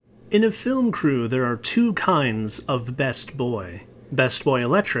In a film crew, there are two kinds of best boy. Best Boy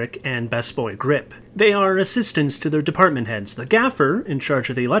Electric and Best Boy Grip. They are assistants to their department heads, the gaffer, in charge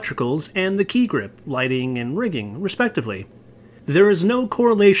of the electricals, and the key grip, lighting and rigging, respectively. There is no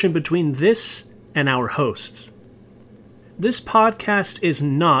correlation between this and our hosts. This podcast is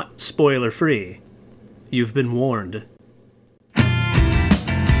not spoiler-free. You've been warned.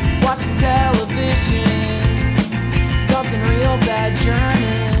 Watching television, dubbed in real bad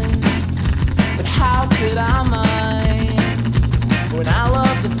German. But how could I mind when I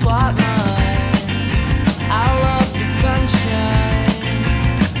love the plot line? I love the sunshine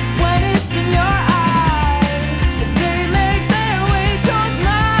when it's in your eyes as they make their way towards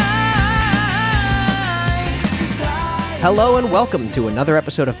mine. Hello and welcome to another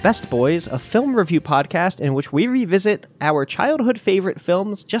episode of Best Boys, a film review podcast in which we revisit our childhood favorite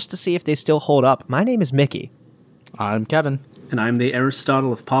films just to see if they still hold up. My name is Mickey. I'm Kevin. And I'm the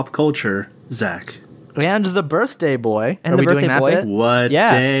Aristotle of pop culture, Zach. And the birthday boy. And Are the we doing birthday that boy? bit? What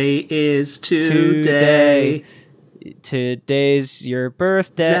Yeah. day is today? Today's your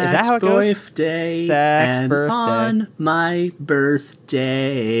birthday. Is that how it goes? Birthday. Zach's and birthday. on my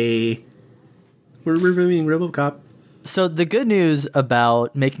birthday. We're reviewing RoboCop. So the good news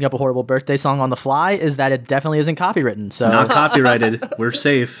about making up a horrible birthday song on the fly is that it definitely isn't copywritten. So Not copyrighted. We're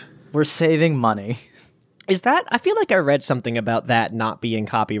safe. we're saving money. Is that? I feel like I read something about that not being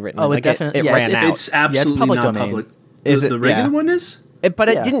copywritten. Oh, it like definitely- it yeah, ran out. It's absolutely public not domain. public. Is the, it? the regular Yeah. one is? But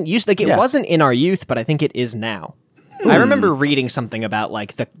it Yeah. didn't use it Yeah. wasn't in our youth, but I think it is now. I remember reading something about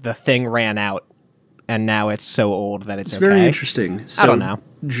like the thing ran out, and now it's so old that it's okay. Very interesting. So, I don't know.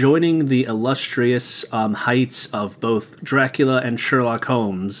 Joining the illustrious heights of both Dracula and Sherlock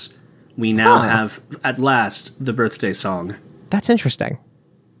Holmes, we now have, at last, the birthday song. That's interesting.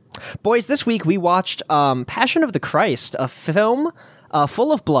 Boys, this week we watched Passion of the Christ, a film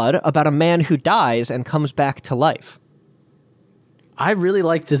full of blood about a man who dies and comes back to life. I really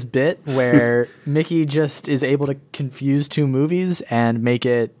like this bit where Mickey just is able to confuse two movies and make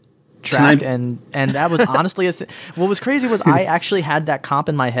it track, and that was honestly a thing. What was crazy was I actually had that comp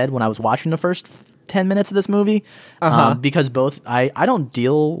in my head when I was watching the first 10 minutes of this movie, because both I don't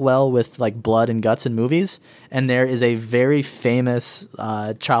deal well with like blood and guts in movies, and there is a very famous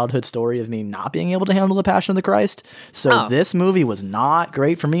childhood story of me not being able to handle the Passion of the Christ. So this movie was not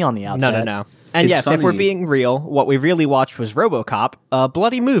great for me on the outset. No. And It's yes, if we're funny. being real, what we really watched was RoboCop, a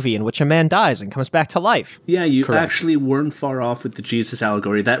bloody movie in which a man dies and comes back to life. Yeah, you Correct. actually weren't far off with the Jesus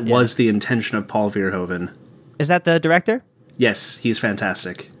allegory. That was the intention of Paul Verhoeven. Is that the director? Yes, he's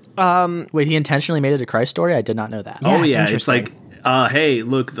fantastic. Wait, he intentionally made it a Christ story? I did not know that. Oh it's yeah, it's interesting. like, hey,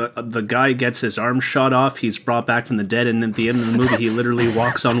 look, the guy gets his arm shot off. He's brought back from the dead, and at the end of the movie, he literally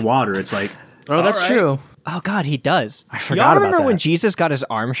walks on water. It's like, Oh, that's all right. true. Oh God, he does. I forgot Y'all about remember when that. Jesus got his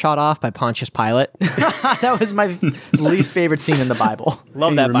arm shot off by Pontius Pilate? That was my least favorite scene in the Bible.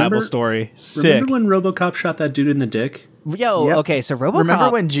 Love Hey, that remember- Bible story. Sick. Remember when RoboCop shot that dude in the dick? Yo, Yep. okay, so RoboCop.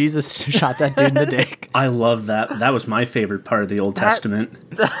 Remember when Jesus shot that dude in the dick? I love that. That was my favorite part of the Old Testament.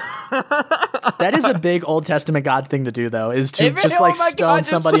 That is a big Old Testament God thing to do, though, is to It- just oh like my stone God, it's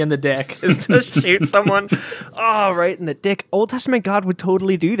somebody like- in the dick. is to shoot someone? Oh, right in the dick. Old Testament God would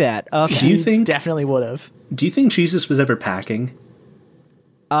totally do that. Okay. Do you think? Definitely would have. Do you think Jesus was ever packing?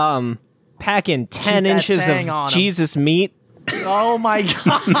 Packing 10 that inches thing on of him. Jesus meat? Oh my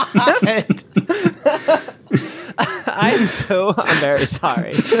God. I'm very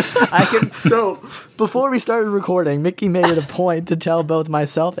sorry. So, before we started recording, Mickey made it a point to tell both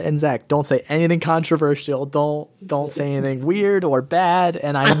myself and Zach, don't say anything controversial. Don't say anything weird or bad.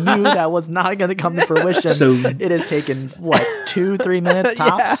 And I knew that was not going to come to fruition. So- it has taken, 2-3 minutes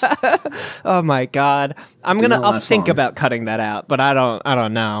tops? Oh my God. I'm going to not last think long. about cutting that out, but I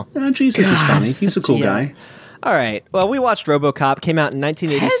don't know. Jesus is funny. He's a cool Yeah. guy. All right. Well, we watched RoboCop. Came out in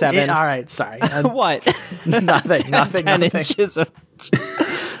 1987. All right, sorry. What? Nothing. 10 inches of...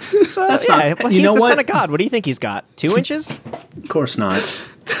 So, That's yeah, not- well, you he's know the what? son of God. What do you think he's got? 2 inches? Of course not.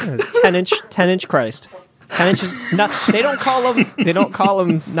 10 inch Christ. 10 inches. No, they don't call him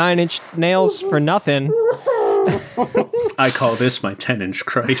 9-inch nails for nothing. I call this my 10-inch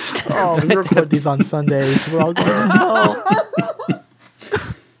Christ. Oh, we record these on Sundays. We're all going,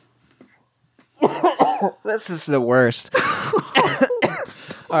 This is the worst.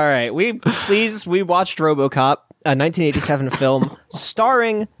 All right, we watched RoboCop, a 1987 film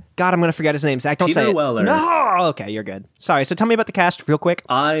starring. God, I'm gonna forget his name. Zach, don't Peter say it. Weller. No, okay, you're good. Sorry. So tell me about the cast real quick.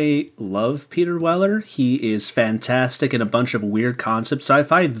 I love Peter Weller. He is fantastic in a bunch of weird concept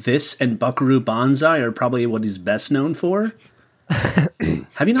sci-fi. This and Buckaroo Banzai are probably what he's best known for.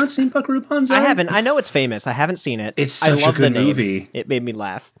 Have you not seen Buckaroo Banzai? I haven't. I know it's famous. I haven't seen it. It's I such a love good the name. movie. It made me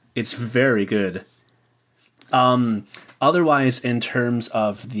laugh. It's very good. Otherwise, in terms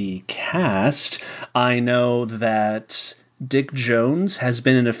of the cast, I know that Dick Jones has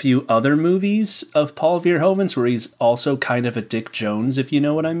been in a few other movies of Paul Verhoeven's where he's also kind of a Dick Jones, if you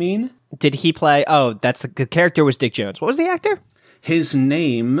know what I mean. Did he play? Oh, that's the character was Dick Jones. What was the actor? His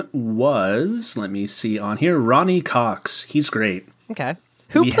name was, let me see on here, Ronnie Cox. He's great. Okay.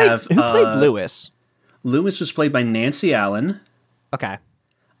 Who played Lewis? Lewis was played by Nancy Allen. Okay.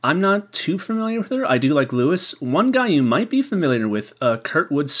 I'm not too familiar with her. I do like Lewis. One guy you might be familiar with,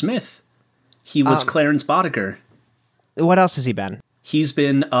 Kurtwood Smith. He was Clarence Boddicker. What else has he been? He's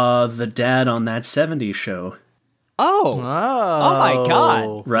been the dad on That 70s Show. Oh my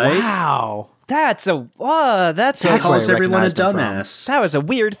God! Right? Wow. That's He That's where I calls everyone a recognized him from. dumbass. that was a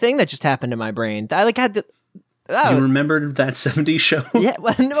weird thing that just happened in my brain. I like had to. Oh, You remembered That 70s Show? yeah,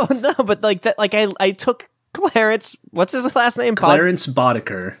 well, no, but like that, like I took Clarence. What's his last name? Clarence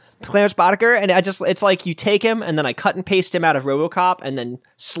Boddicker. Clarence Boddicker, and it's like you take him and then I cut and paste him out of RoboCop and then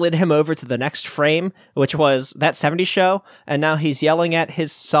slid him over to the next frame, which was That 70s Show, and now he's yelling at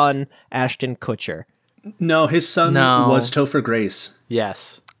his son Ashton Kutcher. No, his son No. was Topher Grace.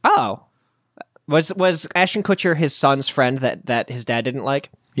 Yes. Oh, was Ashton Kutcher his son's friend that his dad didn't like?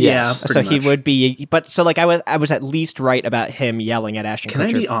 Yes. Yeah, So pretty he much. would be, but so like I was at least right about him yelling at Ashton Can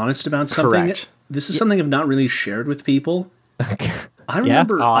Kutcher. I be honest about something? Correct. This is something I've not really shared with people. I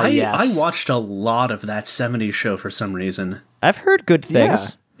remember yes. I watched a lot of That 70s Show for some reason. I've heard good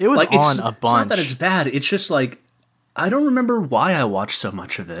things. It was Like on it's a not bunch. that it's bad. It's just like I don't remember why I watched so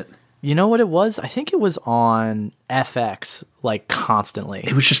much of it. You know what it was? I think it was on FX like constantly.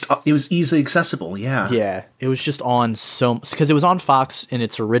 It was easily accessible. Yeah. Yeah, it was just on because it was on Fox in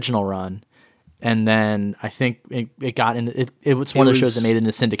its original run, and then I think it got in. It was one of the shows that made it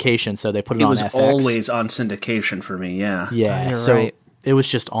into syndication, so they put it It on was FX. always on syndication for me. Yeah. Yeah, You're so right. it was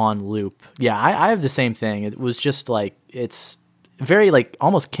just on loop. Yeah, I have the same thing. It was just like it's very like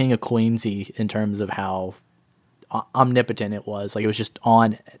almost King of Queensy in terms of how omnipotent it was. Like it was just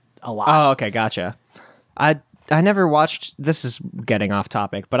on a lot. Oh, okay, gotcha. I never watched. This is getting off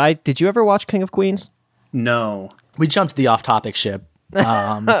topic, but did you ever watch King of Queens? No. We jumped the off-topic ship pretty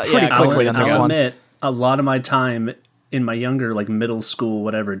Yeah, quickly on this I'll one. admit, a lot of my time in my younger, like middle school,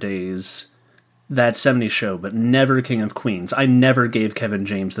 whatever days, That 70s Show, but never King of Queens. I never gave Kevin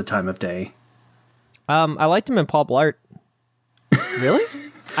James the time of day. I liked him in Paul Blart. Really?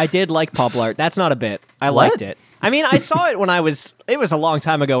 I did like Paul Blart. That's not a bit. I What? liked it. I mean, I saw it when it was a long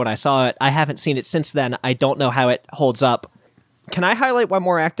time ago when I saw it. I haven't seen it since then. I don't know how it holds up. Can I highlight one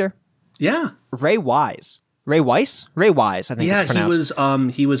more actor? Yeah. Ray Wise. Ray Wise? Ray Wise, I think Yeah, it's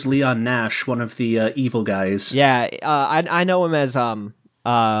pronounced. he was Leon Nash, one of the evil guys. Yeah, I know him as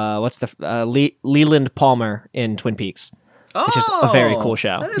Leland Palmer in Twin Peaks, which is a very cool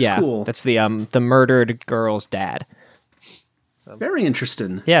show. That is yeah, cool. That's the murdered girl's dad. Very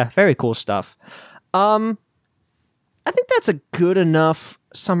interesting. Yeah, very cool stuff. I think that's a good enough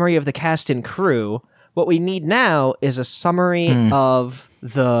summary of the cast and crew. What we need now is a summary of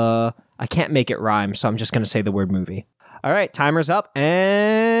the... I can't make it rhyme, so I'm just going to say the word movie. All right, timer's up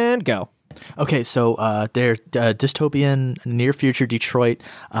and go. Okay, so they're dystopian near future Detroit.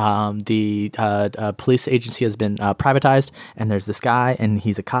 The police agency has been privatized, and there's this guy, and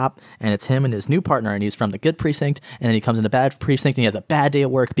he's a cop, and it's him and his new partner, and he's from the good precinct, and then he comes in the bad precinct, and he has a bad day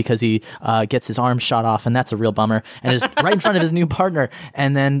at work because he gets his arm shot off, and that's a real bummer, and it's right in front of his new partner,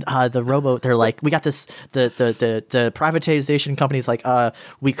 and then they're like, we got this, the privatization company's like,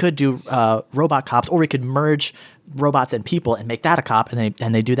 we could do robot cops, or we could merge robots and people and make that a cop, and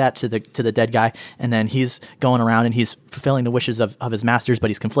they do that to the dead guy, and then he's going around and he's fulfilling the wishes of his masters, but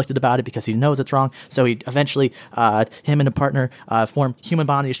he's conflicted about it because he knows it's wrong. So he eventually him and a partner form human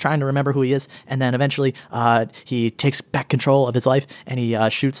bond. He's trying to remember who he is, and then eventually he takes back control of his life, and he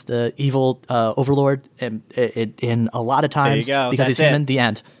shoots the evil overlord in a lot of times go. because That's he's human. it. The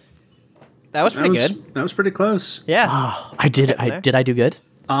end. That was pretty good. That was pretty close. Yeah, Did I do good?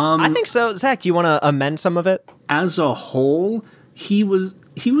 I think so. Zach, do you want to amend some of it? As a whole, he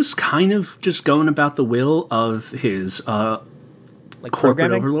was kind of just going about the will of his Like corporate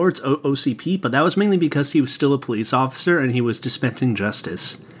programming? overlords, OCP, but that was mainly because he was still a police officer and he was dispensing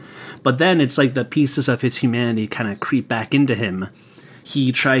justice. But then it's like the pieces of his humanity kind of creep back into him.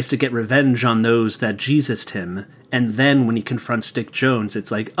 He tries to get revenge on those that Jesused him, and then when he confronts Dick Jones,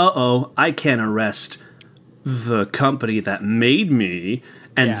 it's like, uh-oh, I can't arrest the company that made me.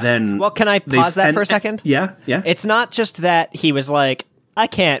 And then... Well, can I pause that for a second? Yeah. It's not just that he was like, I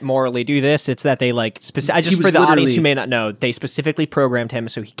can't morally do this. It's that they like... He just was for the audience literally- who may not know, they specifically programmed him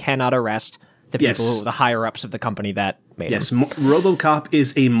so he cannot arrest The Yes. people, the higher ups of the company that made Yes, him. RoboCop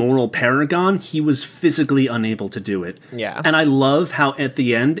is a moral paragon. He was physically unable to do it. Yeah. And I love how at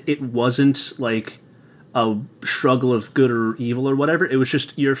the end it wasn't like a struggle of good or evil or whatever. It was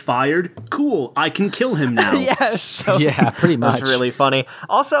just, you're fired. Cool, I can kill him now. Yes. So Yeah, pretty much. That's really funny.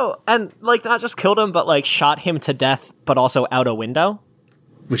 Also, and like not just killed him, but like shot him to death, but also out a window.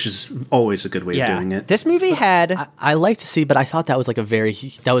 Which is always a good way of doing it. This movie had I like to see, but I thought that was like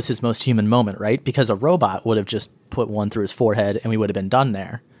that was his most human moment, right? Because a robot would have just put one through his forehead and we would have been done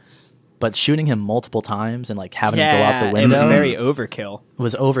there. But shooting him multiple times and like having him go out the window it was very overkill.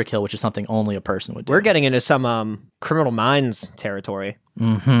 was overkill, which is something only a person would do. We're getting into some Criminal Minds territory.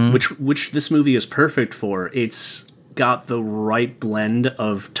 Which this movie is perfect for. It's got the right blend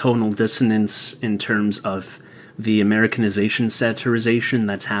of tonal dissonance in terms of the Americanization satirization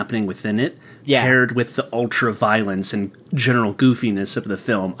that's happening within it, paired with the ultra violence and general goofiness of the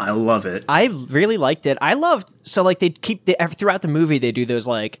film. I love it. I really liked it. I loved they keep throughout the movie they do those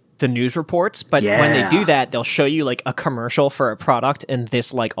like the news reports, but when they do that, they'll show you like a commercial for a product in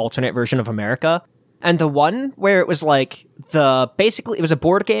this like alternate version of America. And the one where it was like it was a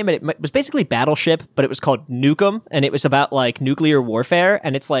board game and it was basically Battleship, but it was called Nukem and it was about like nuclear warfare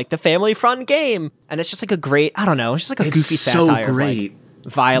and it's like the family fun game and it's just like a great, I don't know, it's just like a goofy satire so of great. like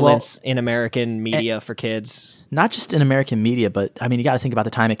violence in American media for kids. Not just in American media, but I mean, you got to think about the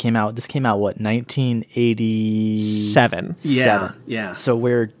time it came out. This came out, what, 1987? Yeah. So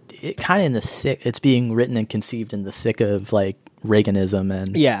we're kind of in the thick, it's being written and conceived in the thick of like Reaganism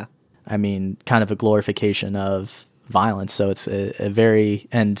and I mean, kind of a glorification of violence. So it's a very,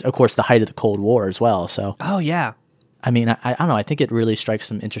 and of course the height of the Cold War as well. So, Oh yeah. I mean, I don't know. I think it really strikes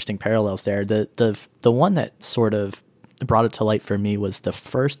some interesting parallels there. The one that sort of brought it to light for me was the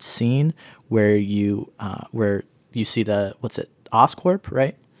first scene where you see Oscorp,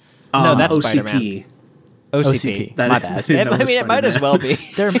 right? No, that's OCP. Spider-Man. OCP. My bad. It might as well be.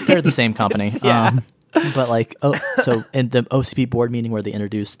 They're the same company. Yeah. But like, so in the OCP board meeting where they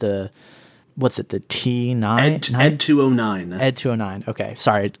introduced the T9? Ed 209. Ed 209. Okay,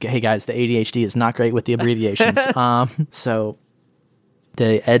 sorry. Hey guys, the ADHD is not great with the abbreviations. So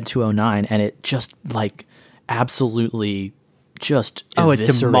the Ed 209, and it just like absolutely just It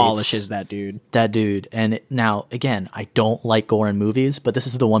eviscerates demolishes that dude. And now again, I don't like gore in movies, but this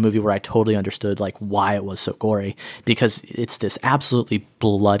is the one movie where I totally understood like why it was so gory, because it's this absolutely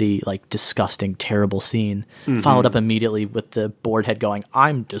bloody, like disgusting, terrible scene, followed up immediately with the board head going,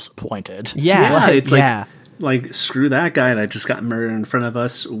 "I'm disappointed." Yeah, it's like screw that guy that just got murdered in front of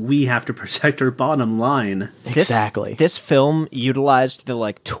us. We have to protect our bottom line. Exactly. This film utilized the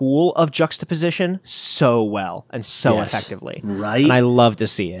like tool of juxtaposition so well and so Yes. effectively. Right? And I love to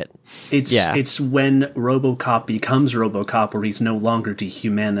see it. It's when RoboCop becomes RoboCop, where he's no longer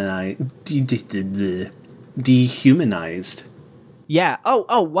dehumanized. Yeah.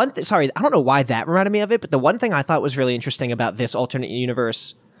 Oh, one thing. Sorry, I don't know why that reminded me of it, but the one thing I thought was really interesting about this alternate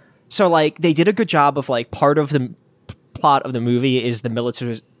universe. So, like, they did a good job of like part of the plot of the movie is the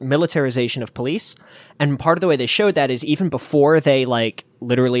militarization of police, and part of the way they showed that is even before they like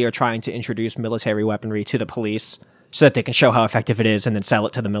literally are trying to introduce military weaponry to the police so that they can show how effective it is and then sell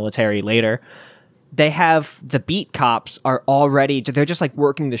it to the military later. They have the beat cops are already, they're just like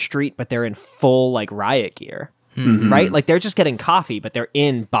working the street, but they're in full like riot gear, right? Like they're just getting coffee, but they're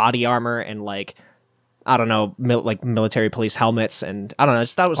in body armor and like, I don't know, like military police helmets. And I don't know, I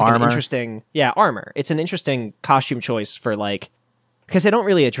just thought it was like an interesting, armor. It's an interesting costume choice for like, because they don't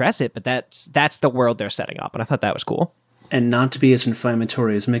really address it, but that's the world they're setting up. And I thought that was cool. And not to be as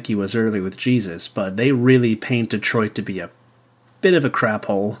inflammatory as Mickey was early with Jesus, but they really paint Detroit to be a bit of a crap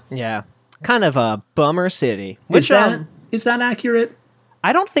hole. Yeah. Kind of a bummer city. Is that accurate?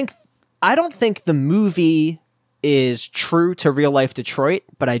 I don't think the movie is true to real life Detroit,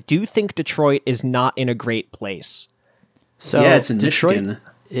 but I do think Detroit is not in a great place. So yeah, it's in Detroit Michigan.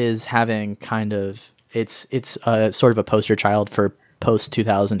 is having kind of it's sort of a poster child for post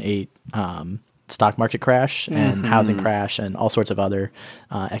 2008 stock market crash and housing crash and all sorts of other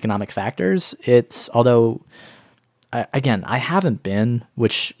economic factors. It's although again, I haven't been,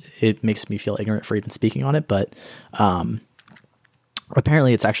 which it makes me feel ignorant for even speaking on it, but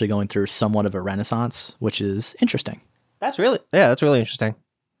apparently it's actually going through somewhat of a renaissance, which is interesting. That's really interesting.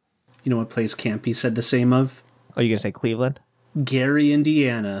 You know what place can't be said the same of? Oh, you gonna say Cleveland? Gary,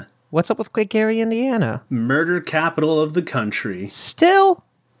 Indiana. What's up with Gary, Indiana? Murder capital of the country. Still?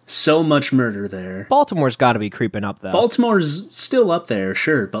 So much murder there. Baltimore's got to be creeping up, though. Baltimore's still up there,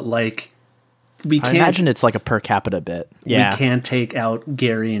 sure, but like I imagine it's like a per capita bit. Yeah. We can't take out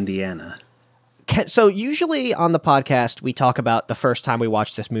Gary, Indiana. So usually on the podcast, we talk about the first time we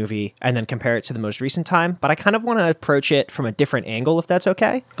watched this movie and then compare it to the most recent time. But I kind of want to approach it from a different angle, if that's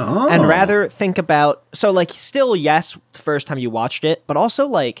okay. Oh. And rather think about, so like still, yes, the first time you watched it, but also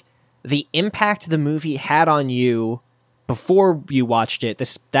like the impact the movie had on you before you watched it.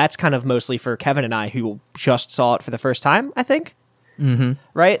 That's kind of mostly for Kevin and I, who just saw it for the first time, I think. Mm-hmm.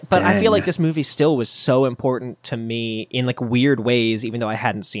 Right? But I feel Dang. like this movie still was so important to me in like weird ways, even though I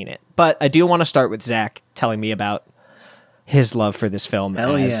hadn't seen it. But I do want to start with Zach telling me about his love for this film.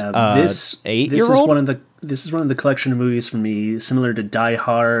 Hell as yeah! This 8-year-old. This is one of the collection of movies for me, similar to Die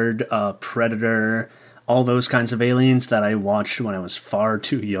Hard, Predator, all those kinds of aliens that I watched when I was far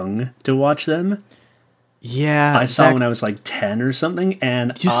too young to watch them. Yeah, I saw Zach, when I was like 10 or something,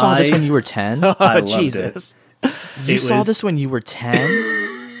 and you saw this when you were 10. I Oh, loved Jesus. You It saw was- this when you were 10?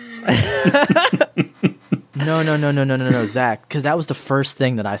 No, Zach, because that was the first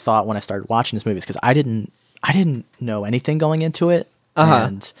thing that I thought when I started watching this movie, because I didn't know anything going into it.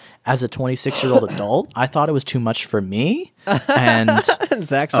 And as a 26-year-old adult, I thought it was too much for me. And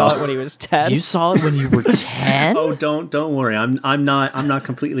Zach saw it when he was 10. you saw it when you were 10? Oh, don't worry. I'm not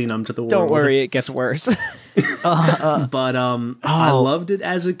completely numb to the world. Don't worry, it gets worse. But I loved it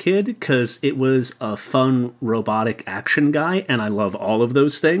as a kid because it was a fun robotic action guy, and I love all of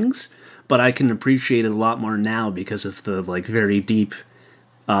those things. But I can appreciate it a lot more now because of the like very deep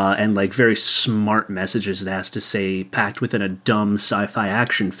and like very smart messages it has to say, packed within a dumb sci-fi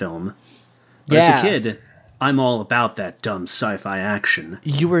action film. But Yeah. as a kid, I'm all about that dumb sci-fi action.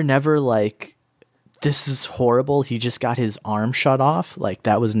 You were never like, this is horrible, he just got his arm shut off? Like,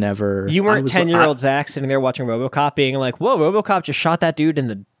 that was never... You weren't was- 10-year-old Zach sitting there watching RoboCop being like, whoa, RoboCop just shot that dude in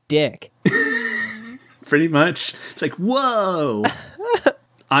the dick. Pretty much, it's like whoa.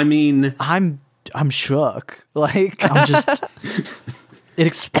 I mean, I'm shook. Like, I'm just... It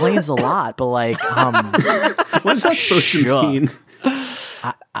explains a lot, but like, what is that supposed Shook. to mean?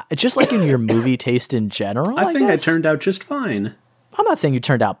 just like in your movie taste in general, I think I guess? turned out just fine. I'm not saying you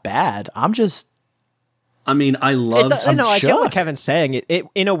turned out bad. I'm just... I mean, I love some No, I get what shook. Kevin's saying. It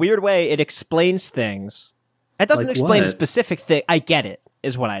in a weird way, it explains things. It doesn't Like explain a what? specific thing. I get it,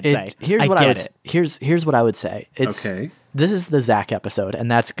 is what I'd say. Here's I what I get would it. here's what I would say. It's Okay. This is the Zach episode,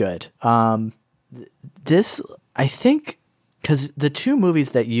 and that's good. This, I think, because the two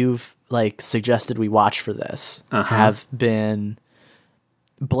movies that you've like suggested we watch for this have been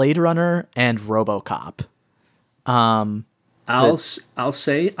Blade Runner and RoboCop. I'll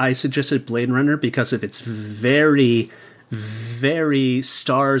say I suggested Blade Runner because of its very, very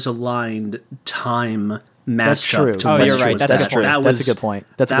stars aligned time That's matchup. true. To Oh, what you're it right. was That's a that. good point. That That's was a good point.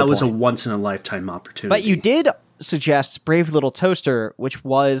 That's a that good was point. a once in a lifetime opportunity. But you did suggest Brave Little Toaster, which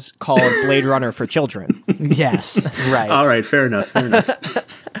was called Blade Runner for Children. Yes, right. All right, fair enough. Fair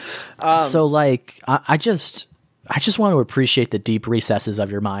enough. So like, I just want to appreciate the deep recesses of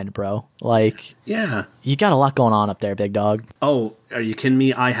your mind, bro. Like, Yeah. you got a lot going on up there, big dog. Oh, are you kidding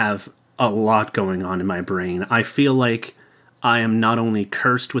me? I have a lot going on in my brain. I feel like I am not only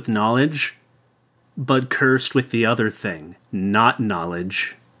cursed with knowledge, but cursed with the other thing, not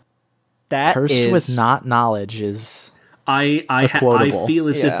knowledge. That Cursed is with not knowledge is... I quotable. feel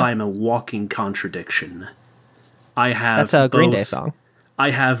as if Yeah. I'm a walking contradiction. I have That's a Green both- Day song.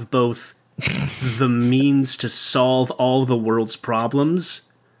 I have both the means to solve all the world's problems,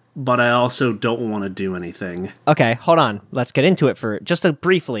 but I also don't want to do anything. Okay, hold on. Let's get into it for just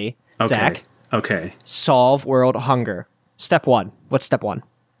briefly. Okay. Zach, Okay. solve world hunger. Step one. What's step one?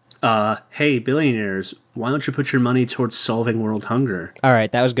 Hey, billionaires, why don't you put your money towards solving world hunger? All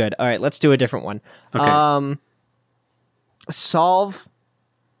right, that was good. All right, let's do a different one. Okay. Solve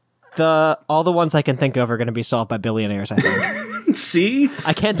all the ones I can think of are going to be solved by billionaires, I think. See?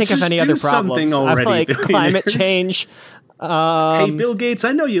 I can't think of Just any do other something problems. already, I'm like climate billionaires. change. Hey, Bill Gates,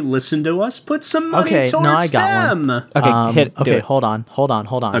 I know you listen to us. Put some money Okay, towards no, I got them. one. Okay, do Okay, it. hold on.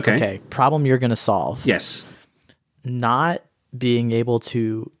 Okay. Okay, problem you're gonna solve. Yes. Not being able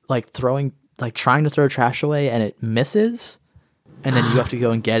to trying to throw trash away and it misses, and then you have to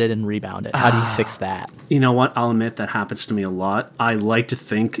go and get it and rebound it. How do you fix that? You know what? I'll admit that happens to me a lot. I like to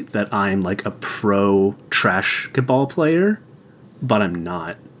think that I'm like a pro trash ball player, but I'm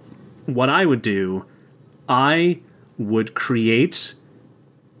not. What I would do, I would create.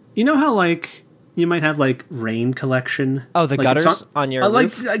 You know how like you might have like rain collection. Oh, the Like, gutters it's on your I like.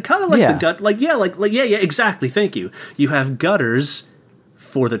 roof? I kind of like Yeah. the gut. Yeah, exactly. Thank you. You have gutters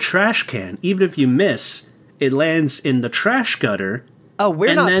for the trash can. Even if you miss, it lands in the trash gutter. Oh, we're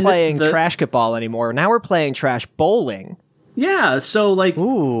And not then playing the- trash ball anymore. Now we're playing trash bowling. Yeah. So like.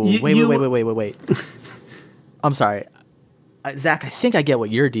 Ooh, you- wait. I'm sorry. Zach, I think I get what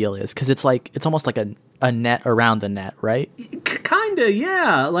your deal is because it's almost like a net around the net, right? Kinda,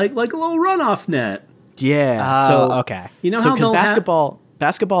 yeah, like a little runoff net. Yeah. Okay. You know So how because they'll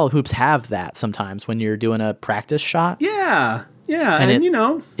basketball hoops have that sometimes when you're doing a practice shot. yeah, and it- you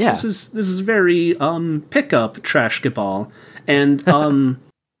know, yeah. this is very pickup trashkeball, and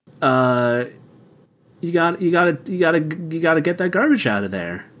you gotta get that garbage out of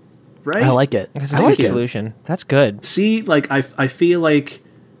there, right? I like it. That's a I good like it. solution. That's good. See, like I feel like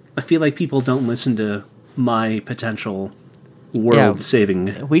people don't listen to my potential world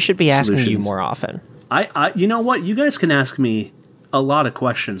saving. We should be asking you solutions. more often. I you know what? You guys can ask me a lot of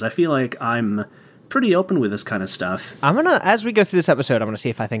questions. I feel like I'm pretty open with this kind of stuff. I'm gonna, as we go through this episode, I'm gonna see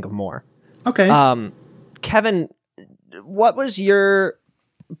if I think of more. Okay. Kevin, what was your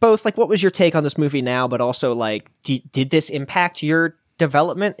take on this movie now, but also like, did this impact your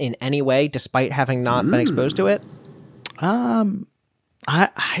development in any way, despite having not been exposed to it?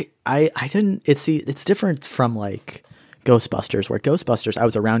 I didn't. It's different from like Ghostbusters, where Ghostbusters, I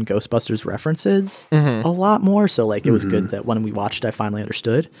was around Ghostbusters references a lot more. So like it was good that when we watched, I finally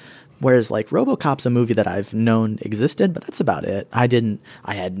understood. Whereas like RoboCop's a movie that I've known existed, but that's about it. I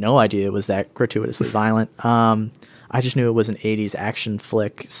had no idea it was that gratuitously violent. I just knew it was an 80s action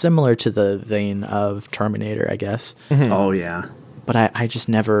flick, similar to the vein of Terminator, I guess. Oh yeah. But I just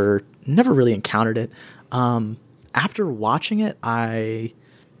never really encountered it. After watching it,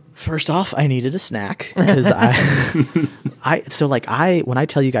 first off, I needed a snack because when I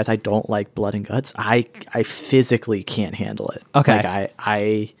tell you guys I don't like blood and guts, I physically can't handle it. Okay. Like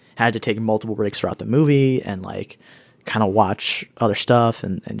I had to take multiple breaks throughout the movie and like kind of watch other stuff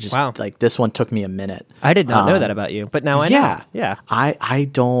and just Wow. like this one took me a minute. I did not know that about you, but now I know. Yeah. I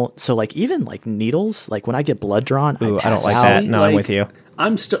don't, so like even like needles, like when I get blood drawn, Ooh, I don't pass like out. that. No, I'm Like, with you.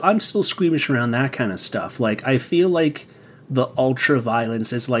 I'm still squeamish around that kind of stuff. Like I feel like the ultra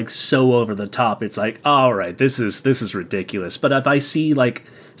violence is like so over the top. It's like, all right, this is ridiculous. But if I see like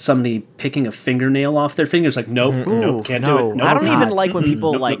somebody picking a fingernail off their fingers, like nope, can't do no. it. Nope, I don't God. even like when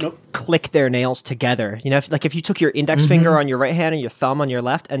people nope. click their nails together. You know, if you took your index finger on your right hand and your thumb on your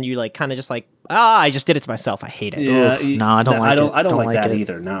left, and you like kind of just like, I just did it to myself. I hate it. Yeah, No, I don't like it. I don't like like that it.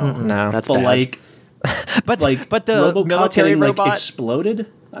 either. No, No, That's but bad. like but like the RoboCop military getting, robot. like exploded.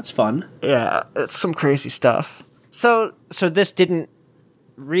 That's fun. Yeah, it's some crazy stuff. So this didn't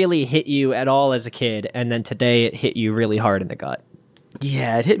really hit you at all as a kid, and then today it hit you really hard in the gut.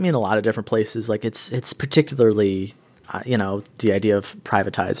 Yeah, it hit me in a lot of different places. Like it's particularly, the idea of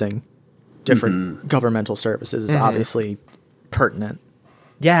privatizing different governmental services is obviously pertinent,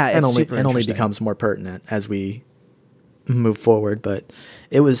 Yeah, it's and only super and only interesting. becomes more pertinent as we move forward. But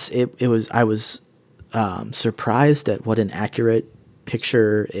it was I was surprised at what an accurate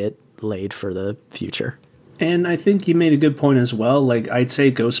picture it laid for the future. And I think you made a good point as well. Like, I'd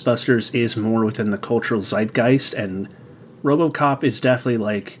say Ghostbusters is more within the cultural zeitgeist, and RoboCop is definitely,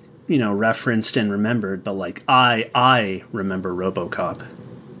 like, referenced and remembered, but, like, I remember RoboCop.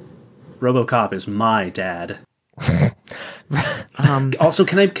 RoboCop is my dad. Also,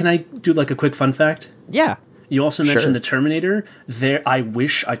 can I do, like, a quick fun fact? Yeah. You also mentioned Sure. the Terminator. I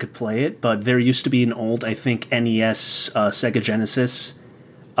wish I could play it, but there used to be an old, I think, NES, Sega Genesis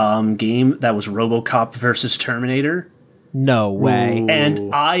game that was RoboCop versus Terminator. No way.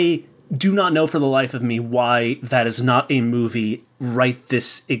 And I do not know for the life of me why that is not a movie right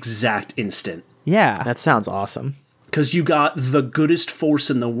this exact instant. Yeah. That sounds awesome. Because you got the goodest force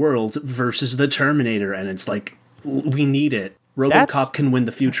in the world versus the Terminator, and it's like, we need it. RoboCop That's- can win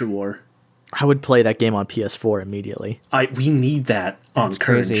the future war. I would play that game on PS4 immediately. We need that on That's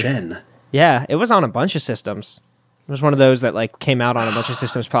current crazy. gen. Yeah, it was on a bunch of systems. It was one of those that like came out on a bunch of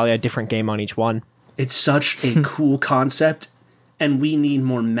systems, probably a different game on each one. It's such a cool concept, and we need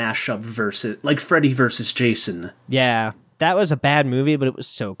more mashup versus, like Freddy versus Jason. Yeah. That was a bad movie, but it was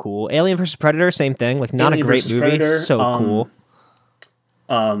so cool. Alien vs. Predator, same thing. Like, not Alien a great vs. movie. Predator, So cool.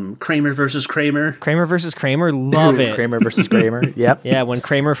 Kramer versus Kramer. Kramer versus Kramer, love it. Kramer versus Kramer. Yep. Yeah, when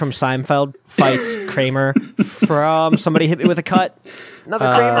Kramer from Seinfeld fights Kramer from Somebody Hit Me With a Cut.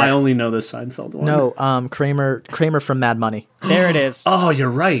 Another Kramer. I only know the Seinfeld one. No, Kramer from Mad Money. There it is. Oh, you're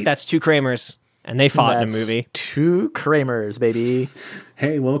right. That's two Kramers, and they fought in a That's movie. 2 Kramers, baby.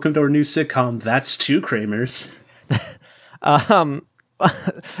 Hey, welcome to our new sitcom. That's two Kramers.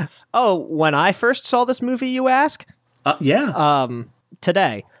 Oh, when I first saw this movie, you ask? Yeah.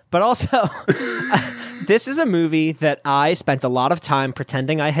 Today. But also, this is a movie that I spent a lot of time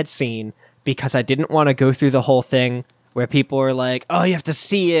pretending I had seen because I didn't want to go through the whole thing where people were like, oh, you have to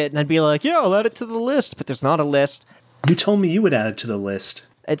see it. And I'd be like, yeah, I'll add it to the list. But there's not a list. You told me you would add it to the list.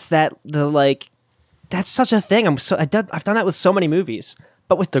 It's that the like that's such a thing. I've done that with so many movies.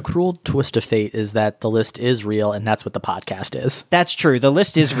 But with The cruel twist of fate is that the list is real, and that's what the podcast is. That's true. The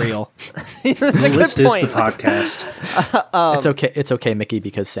list is real. That's a The good list point. is the podcast. It's okay. It's okay, Mickey,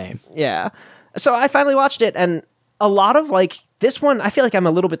 because same. Yeah. So I finally watched it, and a lot of like this one, I feel like I'm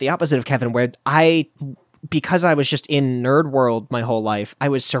a little bit the opposite of Kevin, where because I was just in nerd world my whole life, I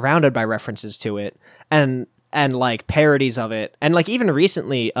was surrounded by references to it and like parodies of it, and like even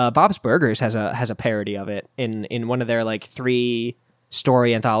recently, Bob's Burgers has a parody of it in one of their like 3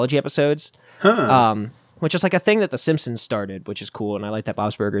 story anthology episodes, which is like a thing that The Simpsons started, which is cool, and I like that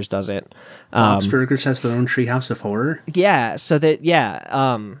Bob's Burgers does it. Bob's Burgers has their own Treehouse of Horror. Yeah, so that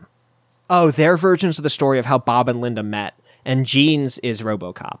their versions of the story of how Bob and Linda met, and Gene's is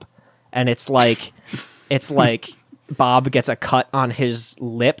RoboCop, and it's like Bob gets a cut on his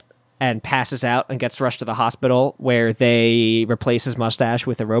lip and passes out and gets rushed to the hospital, where they replace his mustache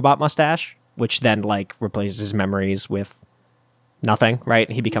with a robot mustache, which then like replaces his memories with nothing, right?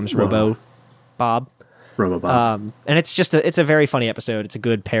 He becomes Robo Bob. RoboBob. And it's a very funny episode. It's a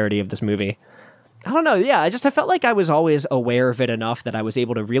good parody of this movie. I don't know. Yeah, I felt like I was always aware of it enough that I was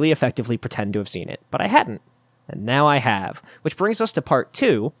able to really effectively pretend to have seen it, but I hadn't. And now I have. Which brings us to part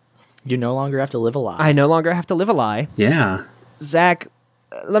 2. You no longer have to live a lie. I no longer have to live a lie. Yeah. Zach,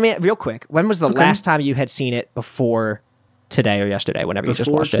 let me, real quick, when was the last time you had seen it before today or yesterday, whenever you just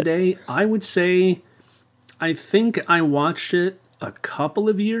watched Before today, I would say, I think I watched it a couple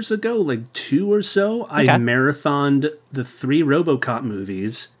of years ago, like 2 or so. I marathoned the 3 RoboCop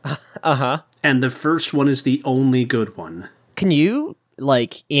movies. And the first one is the only good one. Can you,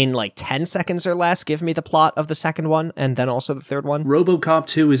 like, in like 10 seconds or less, give me the plot of the second one and then also the third one? RoboCop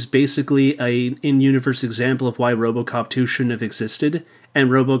 2 is basically a in-universe example of why RoboCop 2 shouldn't have existed. And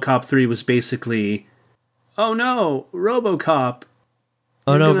RoboCop 3 was basically, oh no, RoboCop.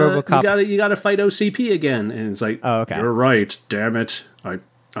 Oh no, RoboCop. You gotta fight OCP again. And it's like, Oh, okay. You're right, damn it.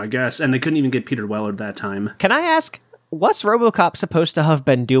 I guess. And they couldn't even get Peter Weller that time. Can I ask, what's RoboCop supposed to have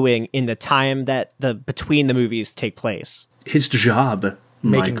been doing in the time that between the movies take place? His job,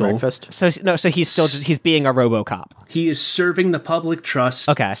 Making Michael. breakfast. So he's still he's being a RoboCop. He is serving the public trust.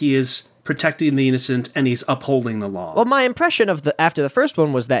 Okay. He is protecting the innocent, and he's upholding the law. Well, my impression of after the first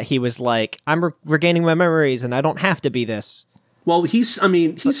one was that he was like, I'm regaining my memories and I don't have to be this. Well, he's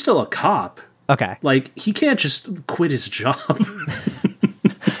still a cop. Okay. Like, he can't just quit his job.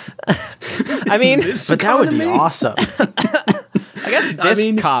 I mean, But that would be awesome. I guess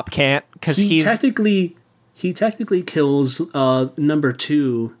this cop can't, because he he's... technically kills number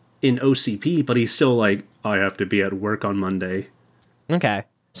 2 in OCP, but he's still like, I have to be at work on Monday. Okay.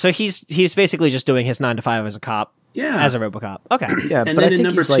 So he's basically just doing his 9 to 5 as a cop. Yeah. As a RoboCop. Okay. Yeah, And but I then in think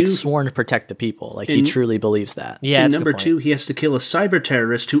number he's like 2 sworn to protect the people. Like he truly believes that. Yeah, in that's a number good point. 2, he has to kill a cyber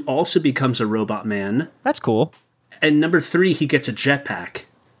terrorist who also becomes a robot man. That's cool. And number 3, he gets a jetpack.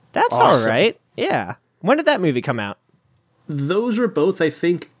 That's Awesome. all right. Yeah. When did that movie come out? Those were both, I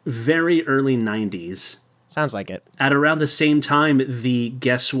think, very early 90s. Sounds like it. At around the same time, the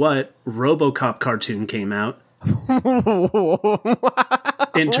Guess What? RoboCop cartoon came out.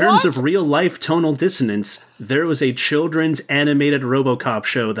 In terms of real-life tonal dissonance, there was a children's animated RoboCop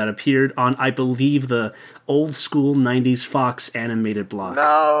show that appeared on, I believe, the old-school 90s Fox animated block.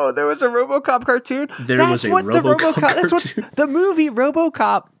 No, there was a RoboCop cartoon. There was a RoboCop That's what cartoon. the movie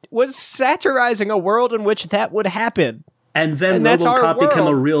RoboCop was satirizing a world in which that would happen. And then And that's our RoboCop became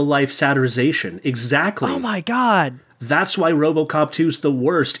a world. real-life satirization. Exactly. Oh my god. That's why RoboCop 2 is the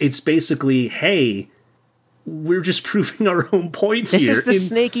worst. It's basically, hey, we're just proving our own point This here. is the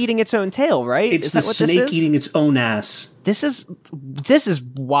snake eating its own tail, right? It's is the that what snake this is? eating its own ass. This is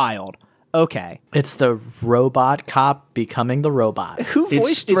wild. Okay. It's the robot cop becoming the robot. Who It's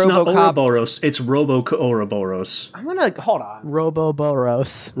voiced not RoboCop? Ouroboros. It's Robo-Ouroboros. I'm gonna hold on.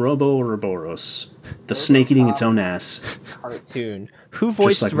 Robo-Boros. Robo-Ouroboros. The snake eating its own ass. Cartoon. Who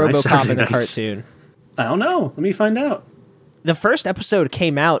voiced like my RoboCop Saturday in the nights. cartoon? I don't know. Let me find out. The first episode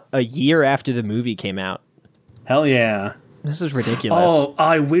came out a year after the movie came out. Hell yeah. This is ridiculous. Oh,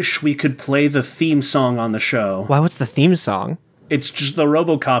 I wish we could play the theme song on the show. Why? What's the theme song? It's just the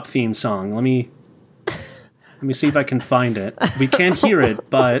RoboCop theme song. Let me see if I can find it. We can't hear it,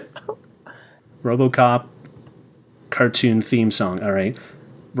 but RoboCop cartoon theme song. All right.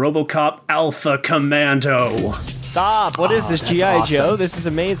 RoboCop Alpha Commando. Stop! What is this, that's G.I. awesome. Joe? This is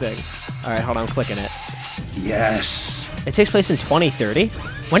amazing. All right, hold on, I'm clicking it. Yes. It takes place in 2030.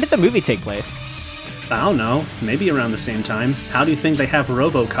 When did the movie take place? I don't know. Maybe around the same time. How do you think they have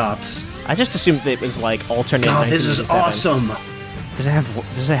RoboCops? I just assumed it was like alternate. God, this is 1987. awesome. Does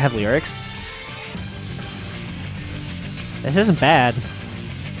it have lyrics? This isn't bad.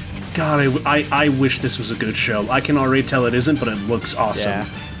 God, I wish this was a good show. I can already tell it isn't, but it looks awesome. Yeah.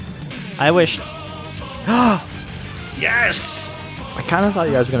 I wish. Yes! I kind of thought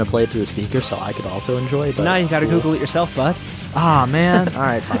you guys were going to play it through a speaker so I could also enjoy, but... Now you gotta Google it yourself, bud. Ah, man. All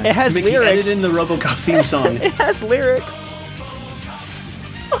right, fine. It has Mickey, lyrics. edit in the RoboCop theme song. It has lyrics.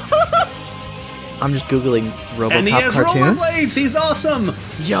 I'm just Googling RoboCop And he has cartoon. rollerblades! He's awesome!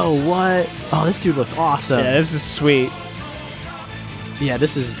 Yo, what? Oh, this dude looks awesome. Yeah, this is sweet. Yeah,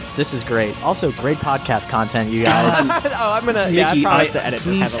 this is great. Also, great podcast content, you guys. Oh, I'm gonna. Mickey, Yeah, I promise to edit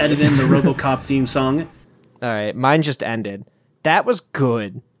this please heavily. edit in the RoboCop theme song. All right, mine just ended. That was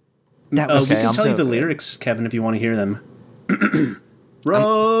good. That We was can tell so you the good. lyrics, Kevin, if you want to hear them.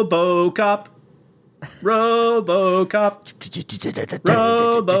 RoboCop. RoboCop.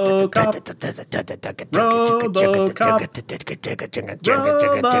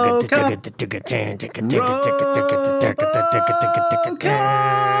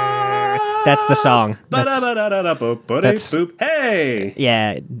 That's the song. That's, Ba-da-ba-da-da-da-boop-ba-dee-boop. Hey!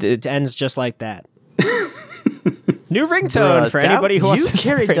 yeah, it ends just like that. New ringtone Bruh, for that- anybody who wants you to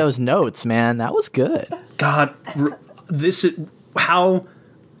carried start. those notes, man. That was good. God, this is how.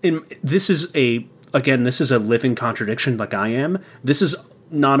 This is a living contradiction. Like I am. This is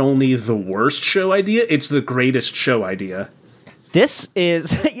not only the worst show idea; it's the greatest show idea. This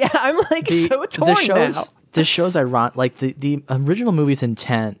is yeah. I'm like so torn now. The show's ironic. Like the original movie's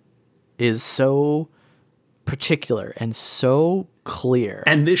intent is so particular and so clear,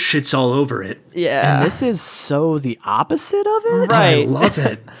 And this shit's all over it. Yeah, and this is so the opposite of it. right. I love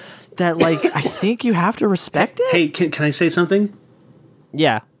it. That like I think you have to respect it. Hey, can I say something?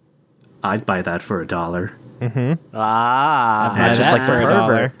 Yeah, I'd buy that for $1. Ah, just that like for the $1.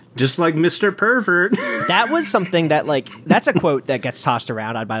 pervert. Just like Mr. Pervert. that was something that like that's a quote that gets tossed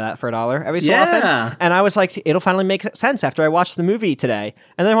around. I'd buy that for $1 every so Yeah. often. And I was like, it'll finally make sense after I watched the movie today.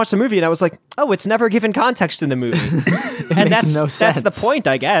 And then I watched the movie and I was like, oh, it's never given context in the movie. And makes no that's the sense. point,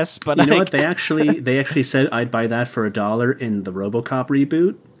 I guess. But You know like, what? They actually said I'd buy that for $1 in the RoboCop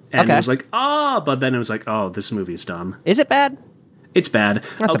reboot. And Okay. it was like, but then it was like, oh, this movie's dumb. is it bad? It's bad.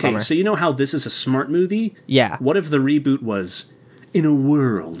 That's a okay, bummer. so you know how this is a smart movie? Yeah. What if the reboot was in a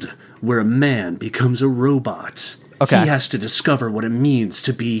world where a man becomes a robot? Okay. He has to discover what it means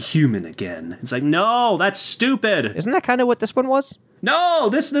to be human again. It's like, no, that's stupid. Isn't that kind of what this one was? No,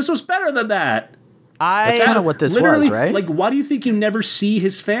 this was better than that. That's kind of what this Literally, was, right? Like, why do you think you never see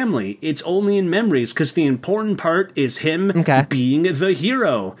his family? It's only in memories, because the important part is him Okay. being the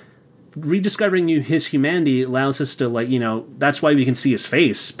hero. Rediscovering his humanity allows us to, like, that's why we can see his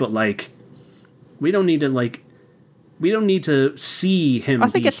face, but, like, we don't need to see him I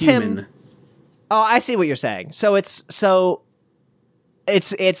think be it's him. human. Oh, I see what you're saying. It's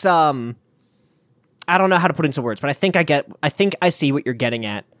I don't know how to put it into words, but I think I see what you're getting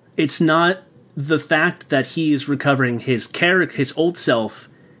at. It's not the fact that he is recovering his his old self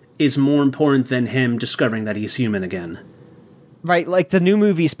is more important than him discovering that he's human again. Right, like the new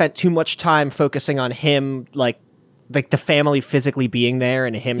movie spent too much time focusing on him, like the family physically being there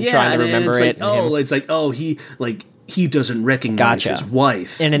and him trying to remember it's it. like, and him- it's like, he doesn't recognize Gotcha. his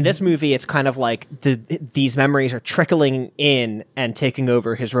wife. And in this movie, it's kind of like these memories are trickling in and taking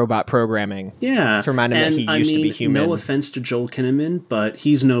over his robot programming. yeah, to remind him that and, he used to be human. No offense to Joel Kinnaman, but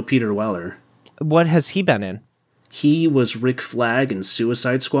he's no Peter Weller. What has he been in? He was Rick Flag in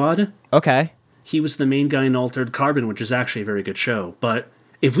Suicide Squad. Okay. He was the main guy in Altered Carbon, which is actually a very good show. But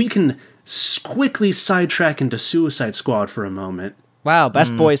if we can quickly sidetrack into Suicide Squad for a moment, Wow,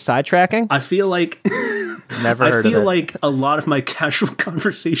 Best Boys sidetracking? I feel like Never I heard of feel it. like a lot of my casual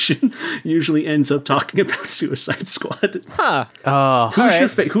conversation usually ends up talking about Suicide Squad. Oh,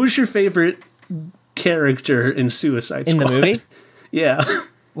 Who's your favorite character in Suicide Squad? In the movie? Yeah.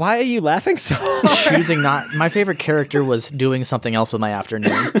 Why are you laughing so hard? choosing not. My favorite character was doing something else with my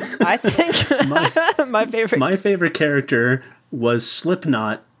afternoon. I think my favorite... My favorite character was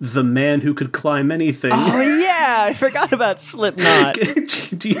Slipknot, the man who could climb anything. Oh, yeah, I forgot about Slipknot.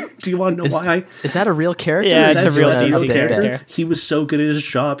 do you want to know why? Is that a real character? Yeah, or it's a that's real a DC bit- character. He was so good at his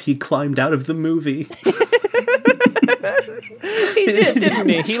job, he climbed out of the movie. He did, didn't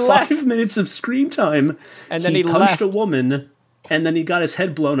he? He left. 5 minutes of screen time. And then he punched left. a woman, and then he got his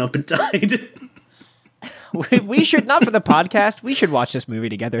head blown up and died. We should, not for the podcast, we should watch this movie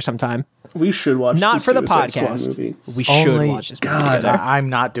together sometime. We should watch Not for the Suicide Squad podcast. movie. We should Only- watch this movie God, together. I'm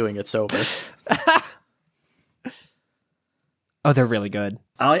not doing it sober. Oh, they're really good.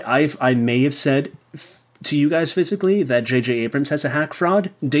 I may have said to you guys physically that J.J. Abrams has a hack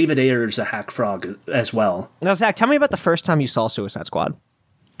fraud. David Ayer's a hack fraud as well. Now, Zach, tell me about the first time you saw Suicide Squad.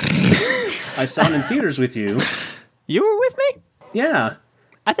 I saw it in theaters with you. You were with me? Yeah.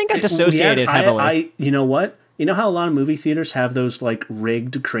 I think I dissociated heavily. You know what? You know how a lot of movie theaters have those like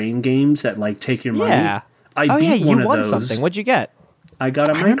rigged crane games that like take your money? Yeah. I beat one you of won those. something. What'd you get? I got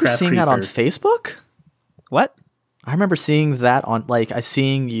a I remember Minecraft seeing that on creeper. Facebook. What? I remember seeing that on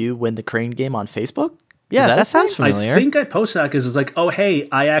seeing you win the crane game on Facebook. Yeah, Is that that a sounds thing? familiar. I think I posted that because it's like, oh hey,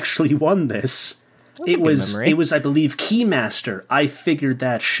 I actually won this. a good memory. It was I believe Keymaster. I figured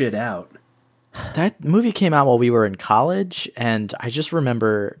that shit out. That movie came out while we were in college, and I just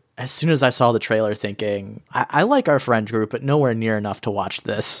remember as soon as I saw the trailer thinking, I like our friend group, but nowhere near enough to watch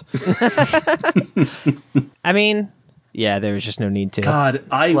this. I mean, yeah, there was just no need to. God,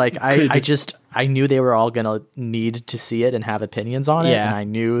 I knew they were all gonna need to see it and have opinions on it, Yeah. and I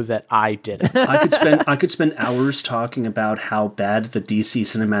knew that I didn't. I could spend hours talking about how bad the DC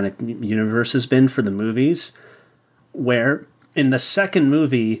cinematic universe has been for the movies, where in the second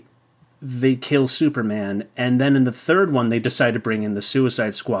movie they kill Superman, and then in the third one they decide to bring in the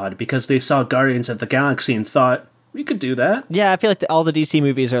Suicide Squad because they saw Guardians of the Galaxy and thought we could do that. Yeah, I feel like all the DC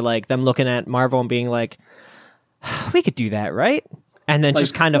movies are like them looking at Marvel and being like, we could do that, right? And then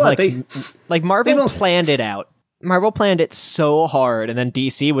just kind of what, like Marvel don't- planned it out. Marvel planned it so hard, and then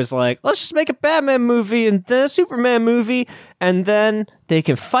DC was like, let's just make a Batman movie and then a Superman movie, and then they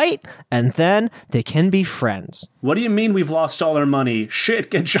can fight, and then they can be friends. What do you mean we've lost all our money? Shit,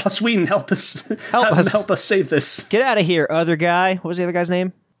 get Joss Whedon, help us. Help us save this. Get out of here, other guy. What was the other guy's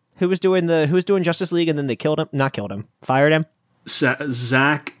name? Who was doing Justice League, and then they killed him? Not killed him. Fired him?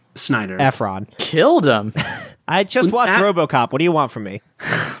 Zack Snyder. Efron. Killed him. I just watched RoboCop. What do you want from me?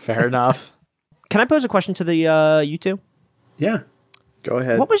 Fair enough. Can I pose a question to the you two? Yeah. Go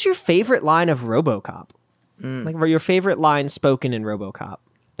ahead. What was your favorite line of RoboCop? Like your favorite line spoken in RoboCop?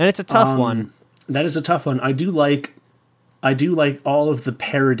 And it's a tough one. That is a tough one. I do like all of the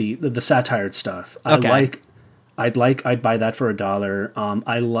parody, the satire stuff. Okay. I'd buy that for $1.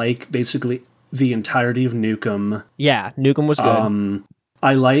 I like basically the entirety of Nukem. Yeah, Nukem was good.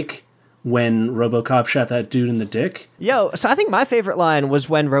 I like when RoboCop shot that dude in the dick. Yo, so I think my favorite line was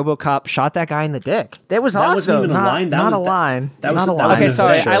when RoboCop shot that guy in the dick. That was That awesome. wasn't even a line. That not was a line. That was Not a that line. was Okay, an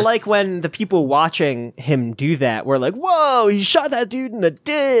sorry. adventure. I like when the people watching him do that were like, "Whoa, he shot that dude in the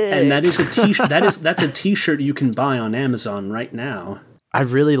dick." And that is a t-shirt. That's a t-shirt you can buy on Amazon right now. I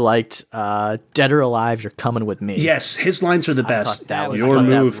really liked Dead or Alive, You're Coming With Me. Yes, his lines are the best. thought that was- Your I thought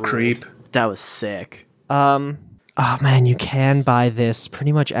that move, ruled. creep. That was sick. Oh man, you can buy this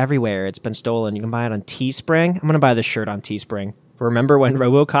pretty much everywhere. It's been stolen. You can buy it on Teespring. I'm gonna buy this shirt on Teespring. Remember when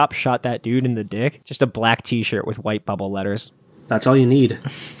RoboCop shot that dude in the dick? Just a black T-shirt with white bubble letters. That's all you need.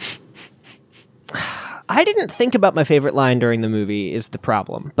 I didn't think about my favorite line during the movie is the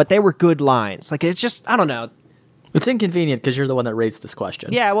problem, but they were good lines. Like it's just I don't know. It's inconvenient because you're the one that raised this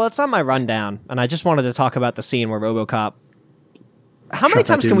question. Yeah, well, it's on my rundown, and I just wanted to talk about the scene where RoboCop. How many Shot that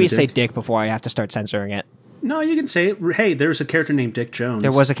times dude can in we the say dick. dick before I have to start censoring it? No, you can say it. Hey, there's a character named Dick Jones.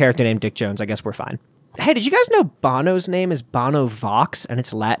 There was a character named Dick Jones. I guess we're fine. Hey, did you guys know Bono's name is Bono Vox, and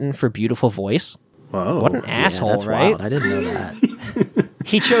it's Latin for beautiful voice? Whoa. What an Yeah, asshole, that's right? wild. I didn't know that.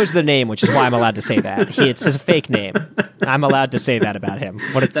 He chose the name, which is why I'm allowed to say that. It's his fake name. I'm allowed to say that about him.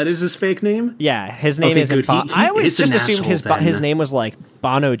 That is his fake name? Yeah, his name Okay, isn't. good. Bon- He I always is just an assumed asshole then. his name was like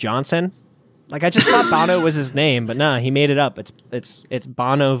Bono Johnson. Like I just thought Bono was his name, but no, he made it up. It's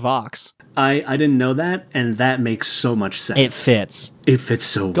Bono Vox. I didn't know that, and that makes so much sense. It fits. It fits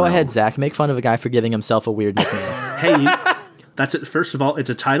so well. Go ahead, Zach. Make fun of a guy for giving himself a weird nickname. Hey, that's it. First of all, it's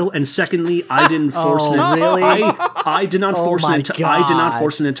a title, and secondly, I didn't force it. really? I did not force my I did not God.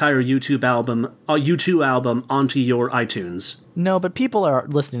 force an entire YouTube album onto your iTunes. No, but people are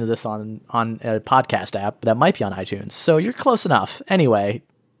listening to this on a podcast app that might be on iTunes, so you're close enough. Anyway,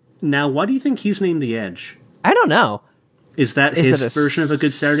 Now, why do you think he's named The Edge? I don't know. Is that Is his it a version of A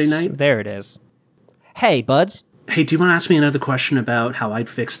Good Saturday Night? There it is. Hey, buds. Hey, do you want to ask me another question about how I'd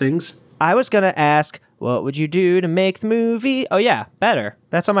fix things? I was gonna ask, what would you do to make the movie? Oh yeah, better.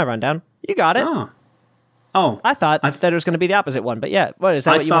 That's on my rundown. You got it. I thought that it was gonna be the opposite one, but yeah. What is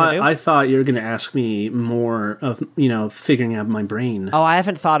that? What you want to do? I thought you were going to ask me more of, figuring out my brain. Oh, I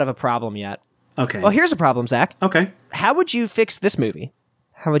haven't thought of a problem yet. Okay. Well, here's a problem, Zach. Okay. How would you fix this movie?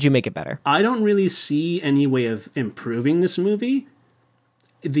 How would you make it better? I don't really see any way of improving this movie.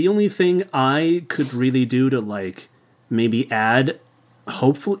 The only thing I could really do to maybe add,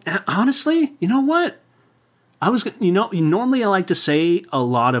 hopefully, honestly, you know what? Normally I like to say a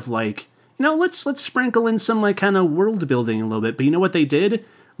lot of let's sprinkle in some kind of world building a little bit. But you know what they did?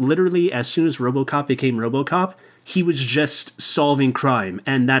 Literally, as soon as RoboCop became RoboCop, he was just solving crime,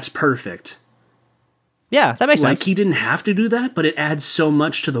 and that's perfect. Yeah, that makes sense. He didn't have to do that, but it adds so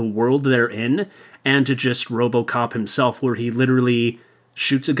much to the world they're in, and to just RoboCop himself, where he literally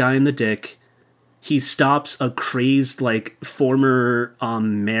shoots a guy in the dick. He stops a crazed, like, former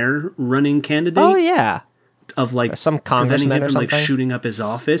mayor running candidate. Oh yeah, Of, like, some preventing congressman him or from, like, something. shooting up his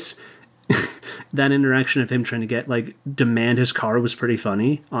office. That interaction of him trying to get, like, demand his car was pretty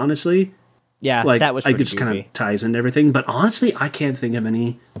funny, honestly. yeah. Like, that was I pretty just kind goofy. of ties into everything. But honestly, I can't think of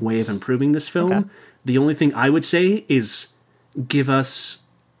any way of improving this film. Okay. The only thing I would say is give us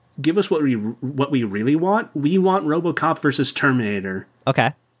what we really want. We want RoboCop versus Terminator.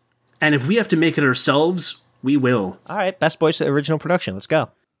 Okay. And if we have to make it ourselves, we will. All right. Best Boys original production. Let's go.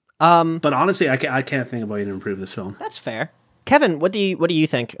 But honestly, I can't think of a way to improve this film. That's fair. Kevin, what do you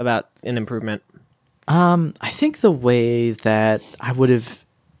think about an improvement? I think the way that I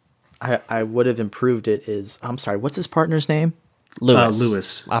would have improved it is, I'm sorry, what's his partner's name?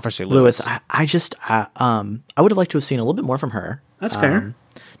 Lewis. Officer Lewis. I would have liked to have seen a little bit more from her. That's fair.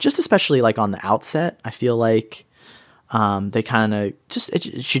 Just especially like on the outset, I feel like they kind of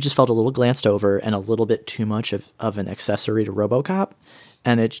she just felt a little glanced over and a little bit too much of an accessory to RoboCop.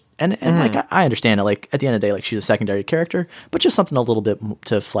 And like I understand it. Like at the end of the day, like she's a secondary character, but just something a little bit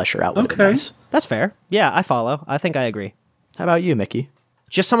to flesh her out. Would have been Okay. nice. That's fair. Yeah, I follow. I think I agree. How about you, Mickey?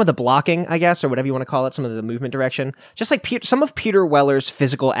 Just some of the blocking, I guess, or whatever you want to call it, some of the movement direction. Just like some of Peter Weller's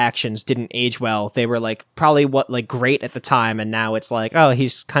physical actions didn't age well. They were like probably great at the time, and now it's like, oh,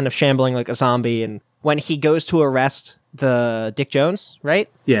 he's kind of shambling like a zombie. And when he goes to arrest the Dick Jones, right?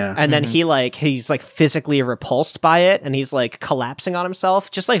 Yeah. And then he's like physically repulsed by it, and he's like collapsing on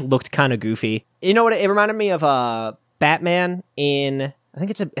himself. Just like looked kind of goofy. You know what? It reminded me of Batman in I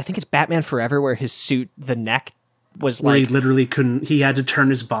think it's Batman Forever, where his suit, the neck was Where he like, literally couldn't. He had to turn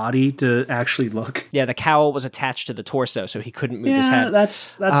his body to actually look. yeah, the cowl was attached to the torso, so he couldn't move his Yeah, head.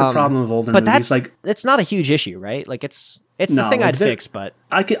 that's a problem of older But movies. that's Like it's not a huge issue, right? Like it's the No, thing like I'd there- fix, but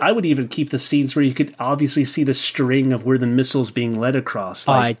I would even keep the scenes where you could obviously see the string of where the missile's being led across.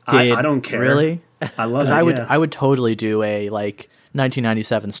 Like, I did. I don't care. Really? I love it. Because yeah. I would totally do a like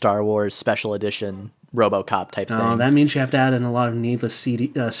 1997 Star Wars special edition RoboCop type Oh, thing. that means you have to add in a lot of needless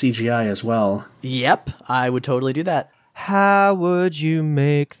CGI as well. Yep, I would totally do that. how would you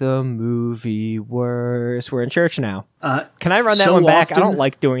make the movie worse? We're in church now. Can I run that so one back? I often- don't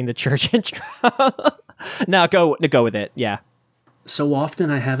like doing the church intro. No, go with it. Yeah. So often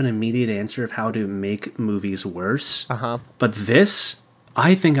I have an immediate answer of how to make movies worse. Uh-huh. But this,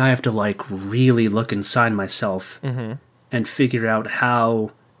 I think I have to like really look inside myself and figure out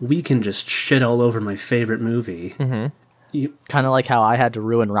how we can just shit all over my favorite movie. Kind of like how I had to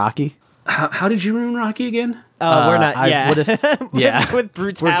ruin Rocky. How did you ruin Rocky again? We're not. I Yeah. would've- yeah. with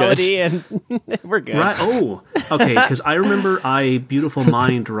brutality and we're good. Right. Oh, okay. Because I remember Beautiful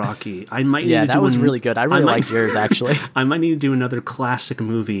Mind Rocky. I might need Yeah, to that do was really good. I really might- liked yours actually. I might need to do another classic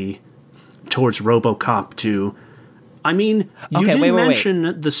movie towards RoboCop 2. I mean, you Okay, did wait.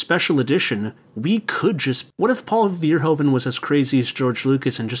 mention the special edition. We could just... What if Paul Verhoeven was as crazy as George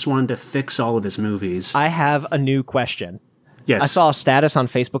Lucas and just wanted to fix all of his movies? I have a new question. Yes. I saw a status on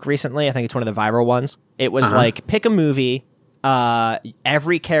Facebook recently. I think it's one of the viral ones. It was like, pick a movie.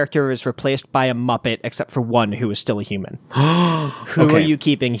 Every character is replaced by a Muppet except for one who is still a human. Who Okay. are you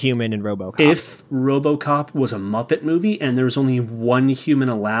keeping human in RoboCop? If RoboCop was a Muppet movie and there was only one human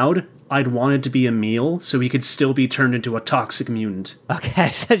allowed, I'd want it to be Emil so he could still be turned into a toxic mutant.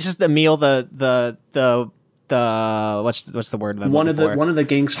 Okay, so it's just Emil, the what's the word? that I'm One looking of for? the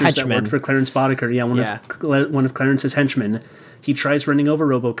gangsters that Henchman. worked for Clarence Boddicker. Yeah, one of Clarence's henchmen. He tries running over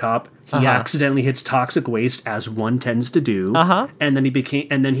RoboCop. He accidentally hits toxic waste, as one tends to do. And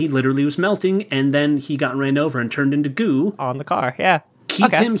then he literally was melting, and then he got ran over and turned into goo. on the car. Yeah. Keep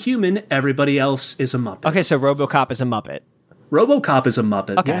Okay. him human. Everybody else is a Muppet. Okay, so RoboCop is a Muppet. RoboCop is a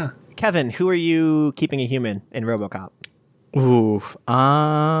Muppet. Okay. Yeah. Kevin, who are you keeping a human in RoboCop? Oof.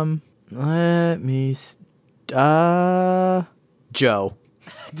 Let me. Joe.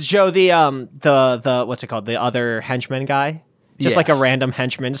 Joe, the what's it called? The other henchman guy? Just like a Yes. random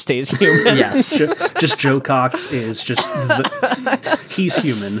henchman stays human. Yes. Just Joe Cox is just he's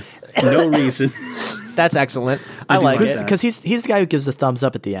human. No reason. That's excellent. I do like like it. that. Because he's the guy who gives the thumbs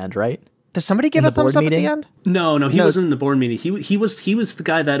up at the end, right? Does somebody give In a the board thumbs up meeting? at the end? No, he wasn't in the board meeting. He was the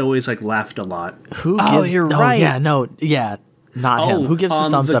guy that always like laughed a lot. Who Oh, gives? you're no, right. Yeah, no, yeah, not him. Who gives the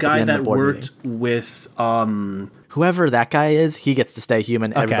thumbs the up at guy the end that of the board worked meeting? with Whoever that guy is, he gets to stay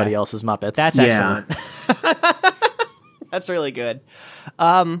human. Everybody else is Muppets. That's yeah. excellent. That's really good.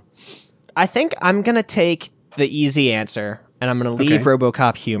 I think I'm gonna take the easy answer, and I'm gonna leave Okay.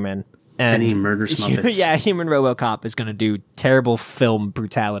 RoboCop human. And he murders Muppets. Yeah, human RoboCop is gonna do terrible film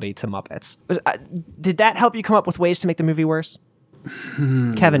brutality to Muppets. Did that help you come up with ways to make the movie worse?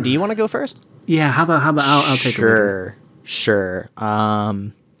 Kevin, do you want to go first? Yeah, how about I'll take a look. sure. Sure.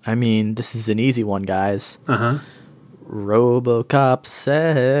 I mean, this is an easy one, guys. RoboCop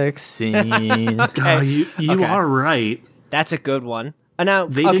sex scene. Oh, you Okay. are right. That's a good one. Now,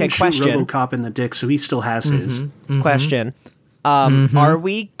 They okay, didn't shoot question. RoboCop in the dick, so he still has his. Question. Are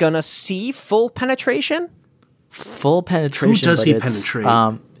we gonna see full penetration? Full penetration. Who does but he it's,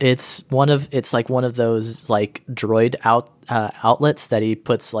 penetrate? It's like one of those like droid outlets that he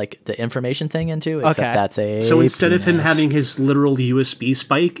puts like the information thing into. Except Okay. that's a. So instead of him penis. having his literal USB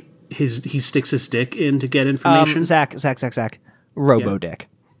spike, he sticks his dick in to get information. Zach. Robo dick.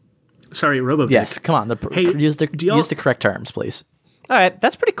 Sorry, RoboDick. Yes, come on. Hey, use the do y'all- use the correct terms, please. All right,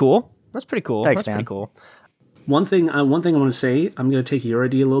 that's pretty cool. Thanks, That's man. pretty cool. One thing I want to say. I'm going to take your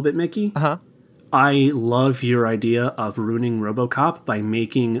idea a little bit, Mickey. Uh-huh. I love your idea of ruining RoboCop by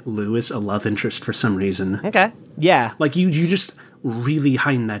making Lewis a love interest for some reason. Okay. Yeah. Like you just really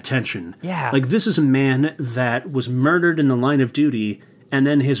heighten that tension. Yeah. Like this is a man that was murdered in the line of duty, and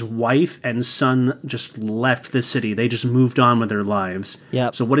then his wife and son just left the city. They just moved on with their lives.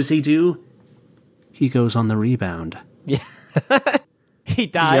 Yep. So what does he do? He goes on the rebound. He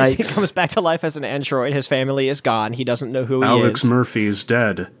dies. He Yikes. comes back to life as an android. His family is gone. He doesn't know who he Alex is. Murphy is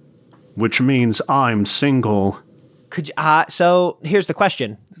dead, which means I'm single. Could you, so here's the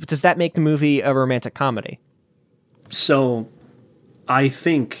question: does that make the movie a romantic comedy? So, I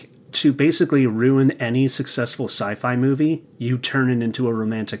think to basically ruin any successful sci-fi movie, you turn it into a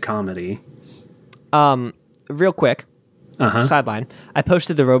romantic comedy. Real quick, Uh-huh. sideline. I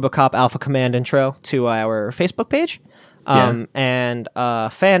posted the RoboCop Alpha Command intro to our Facebook page. And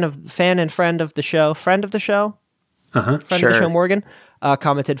fan and friend of the show, friend of the show, friend of the Sure. show, Morgan,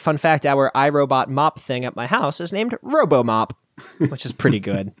 commented, "Fun fact: our iRobot mop thing at my house is named RoboMop," which is pretty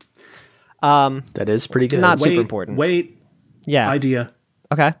good. That is pretty good. Not super important. Wait, Yeah. idea.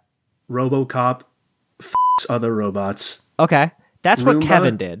 Okay. RoboCop f***s other robots. Okay. That's what Roomba?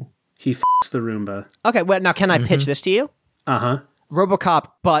 Kevin did. He f***s the Roomba. Okay. Well, now can I pitch this to you? Uh-huh. RoboCop,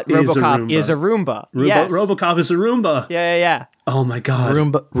 but Is a RoboCop Roomba. is a Roomba. Yes. RoboCop is a Roomba. Yeah. Oh my god.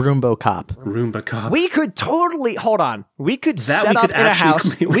 Roomba Cop. Roomba Cop. We could totally hold on. We could That set we up could in a actually-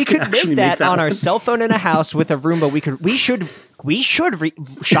 house. we We could could actually make make that that on our one. cell phone in a house with a Roomba. We should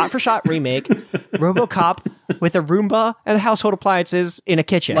shot for shot remake RoboCop with a Roomba and household appliances in a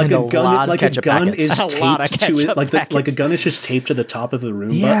kitchen. like And a a gun, lot of like a ketchup gun packets. is A lot of taped to it, ketchup like a packets. gun is just taped to the top of the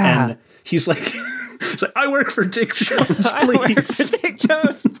Roomba, Yeah. and he's like, it's like, I work for Dick Jones, I work please. for Dick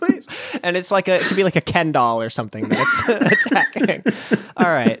Jones, please. And it's like it could be like a Ken doll or something that's attacking. All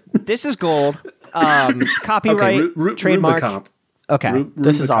right, this is gold. Copyright, trademark. Roomba Cop. Okay,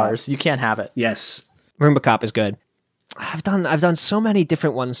 This Roomba is Cop. ours. You can't have it. Yes. Roomba Cop is good. I've done so many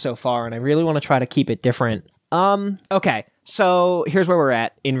different ones so far, and I really want to try to keep it different. Okay, so here's where we're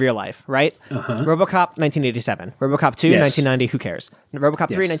at in real life, right? RoboCop 1987, RoboCop 2 Yes. 1990. Who cares? RoboCop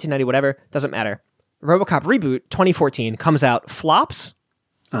 3 Yes. 1990, whatever, doesn't matter. RoboCop reboot 2014 comes out, flops.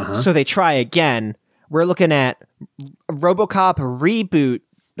 So they try again. We're looking at RoboCop reboot,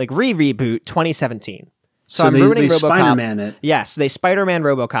 like reboot 2017. So I'm they, ruining they RoboCop. Spider-Man it. Yes, they Spider-Man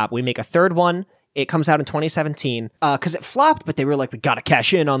RoboCop. We make a third one. It comes out in 2017 because it flopped, but they were like, we got to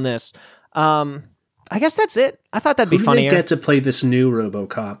cash in on this. I guess that's it. I thought that'd Who be do funnier. they get to play this new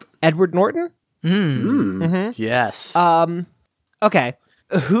RoboCop? Edward Norton? Yes. Okay.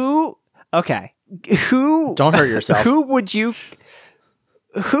 Who? Okay. Who? Don't hurt yourself. Who would you?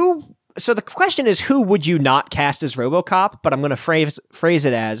 Who? So the question is, who would you not cast as RoboCop? But I'm going to phrase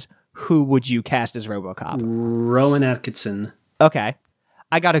it as, who would you cast as RoboCop? Rowan Atkinson. Okay.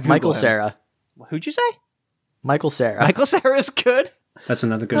 I got to Google Michael him. Cera. Who'd you say? Michael Cera. Michael Cera is good. That's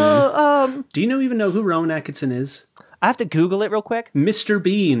another good one. Do you even know who Rowan Atkinson is? I have to Google it real quick. Mr.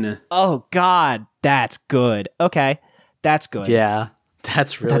 Bean. Oh God, that's good. Okay, that's good. Yeah.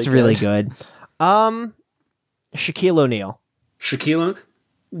 That's really that's really good. Shaquille O'Neal. Shaquille.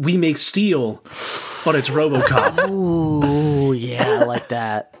 We make steel, but it's RoboCop. Ooh, yeah, I like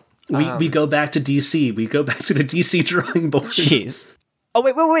that. we go back to DC. We go back to the DC drawing board. Jeez. Oh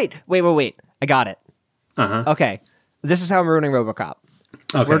wait. I got it. Okay, this is how I'm ruining RoboCop.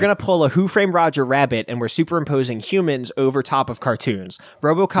 Okay. We're gonna pull a Who Framed Roger Rabbit, and we're superimposing humans over top of cartoons.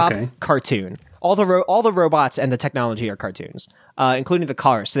 RoboCop Okay. cartoon. All the robots and the technology are cartoons, including the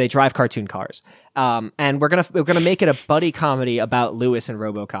cars. So they drive cartoon cars. And we're gonna make it a buddy comedy about Lewis and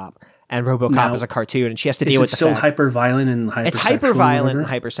RoboCop. And RoboCop Now, is a cartoon, and she has to Is deal it with the still fact hyper violent and hypersexual? it's hyper violent and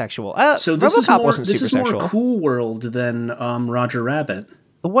whatever? hypersexual. So this RoboCop is more. wasn't This super is more sexual. Cool World than Roger Rabbit.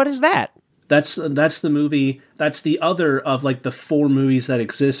 What is that? That's the movie. That's the other of like the 4 movies that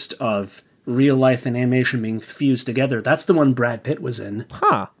exist of real life and animation being fused together. That's the one Brad Pitt was in.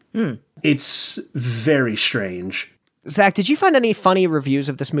 Huh. It's very strange. Zach, did you find any funny reviews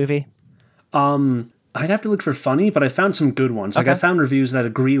of this movie? I'd have to look for funny, but I found some good ones. Like, Okay. I found reviews that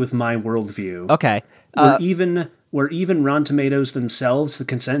agree with my worldview. Okay. Where even Rotten Tomatoes themselves, the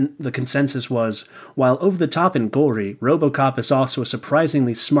consensus was, while over the top and gory, RoboCop is also a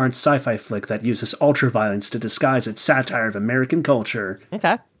surprisingly smart sci-fi flick that uses ultraviolence to disguise its satire of American culture.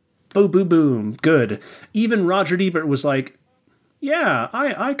 Okay. Boom, boom, boom. Good. Even Roger Ebert was like, yeah,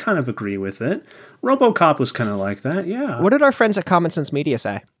 I kind of agree with it. RoboCop was kind of like that, yeah. What did our friends at Common Sense Media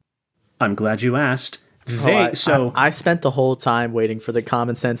say? I'm glad you asked. I spent the whole time waiting for the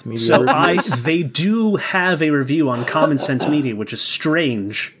Common Sense Media So reviews. they do have a review on Common Sense Media, which is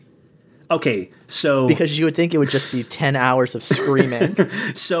strange. Okay, so because you would think it would just be 10 hours of screaming.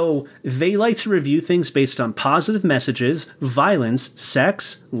 so they like to review things based on positive messages, violence,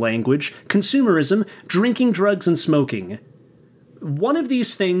 sex, language, consumerism, drinking, drugs, and smoking. One of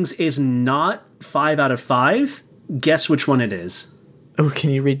these things is not 5 out of 5. Guess which one it is. Oh, can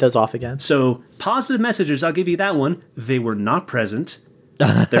you read those off again? So, positive messages, I'll give you that one. They were not present.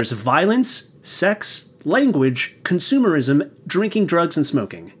 There's violence, sex, language, consumerism, drinking, drugs, and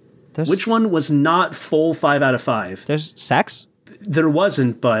smoking. Which one was not full 5 out of 5? There's sex? There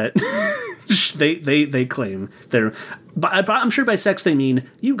wasn't, but they claim there. But I'm sure by sex they mean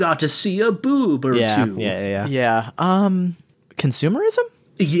you got to see a boob or two. Yeah. Yeah. Consumerism?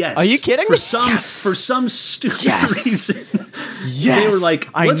 Yes. Are you kidding For me? some stupid Yes. reason. Yes. They were like,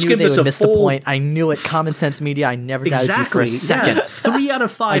 I let's knew give they this would a miss full the point. I knew it. Common Sense Media. I never doubted you for Exactly. a second. Yeah. 3 out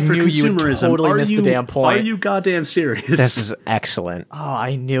of 5 I for knew you would consumerism. totally miss the damn point. Are you goddamn serious? This is excellent. Oh,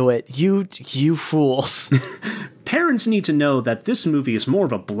 I knew it. You fools. Parents need to know that this movie is more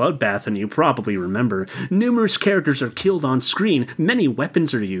of a bloodbath than you probably remember. Numerous characters are killed on screen, many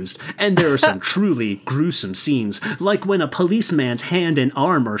weapons are used, and there are some truly gruesome scenes, like when a policeman's hand and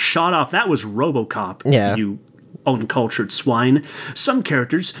arm are shot off. That was RoboCop, Yeah. you uncultured swine. Some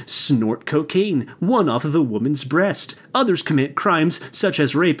characters snort cocaine, one off of a woman's breast. Others commit crimes such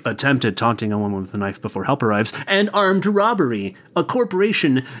as rape, attempted taunting a woman with a knife before help arrives, and armed robbery. A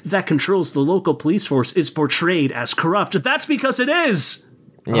corporation that controls the local police force is portrayed as corrupt. That's because it is!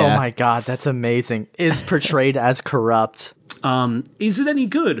 Yeah. Oh my god, that's amazing. Is portrayed as corrupt. Is it any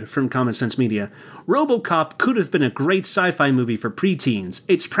good? From Common Sense Media. RoboCop could have been a great sci-fi movie for preteens.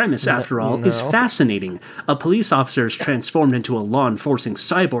 Its premise, after all, is fascinating. A police officer is transformed into a law-enforcing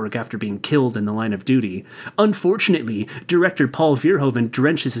cyborg after being killed in the line of duty. Unfortunately, director Paul Verhoeven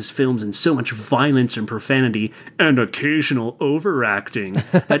drenches his films in so much violence and profanity, and occasional overacting,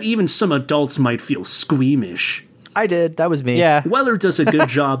 that even some adults might feel squeamish. I did. That was me. Yeah. Weller does a good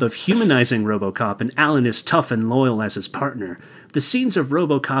job of humanizing RoboCop, and Alan is tough and loyal as his partner. The scenes of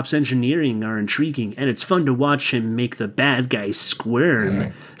RoboCop's engineering are intriguing, and it's fun to watch him make the bad guy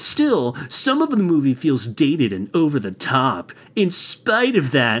squirm. Still, some of the movie feels dated and over the top. In spite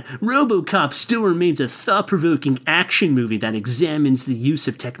of that, RoboCop still remains a thought-provoking action movie that examines the use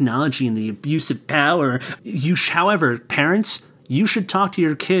of technology and the abuse of power. However, parents, you should talk to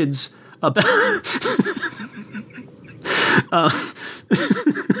your kids about...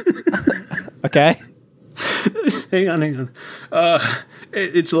 Okay. Hang on.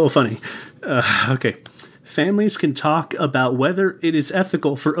 It's a little funny. Okay. Families can talk about whether it is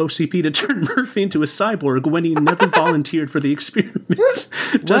ethical for OCP to turn Murphy into a cyborg when he never volunteered for the experiment.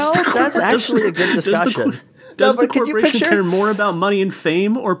 That's actually a good discussion. Does No, the but could you corporation picture- care more about money and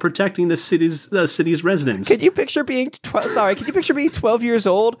fame or protecting the city's residents? Could you picture being 12 years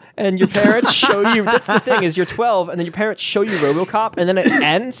old and your parents show you, that's the thing, is you're 12 and then your parents show you RoboCop and then it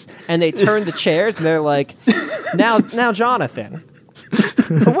ends and they turn the chairs and they're like, now Jonathan,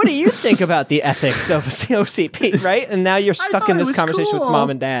 what do you think about the ethics of OCP, right? And now you're stuck in thought it this was conversation with cool. mom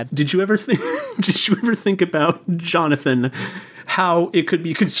and dad. Did you ever think about Jonathan, how it could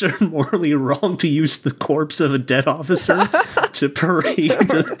be considered morally wrong to use the corpse of a dead officer to parade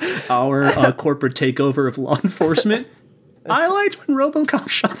our corporate takeover of law enforcement? I liked when RoboCop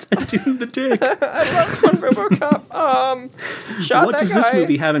shot that dude in the dick. RoboCop, shot What that does this guy.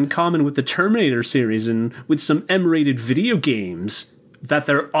 movie have in common with the Terminator series and with some M-rated video games? That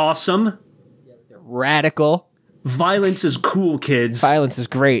they're awesome. Radical. Violence is cool, kids. Violence is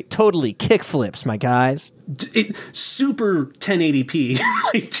great. Totally kickflips, my guys. Super 1080p,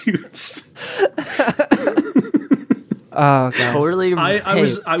 my dudes. Oh, God. Totally. I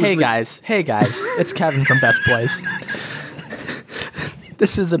was Hey guys, it's Kevin from Best Place.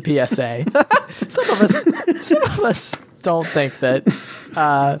 This is a PSA. Some of us don't think that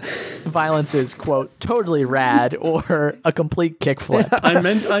violence is, quote, totally rad or a complete kickflip. I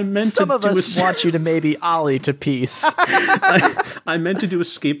meant Some to of do us want you to maybe ollie to peace. I meant to do a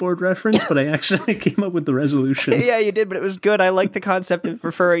skateboard reference, but I actually came up with the resolution. Yeah, you did, but it was good. I like the concept of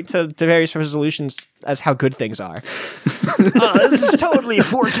referring to the various resolutions as how good things are. This is totally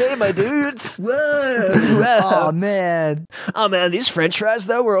 4K, my dudes. Oh, man. Oh man, these French fries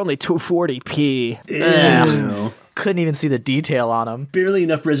though were only 240p. Ew. Couldn't even see the detail on them. Barely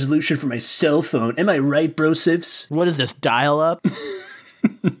enough resolution for my cell phone. Am I right, bro, Sivs? What is this, dial-up?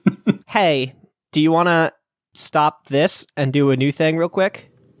 Hey, do you want to stop this and do a new thing real quick?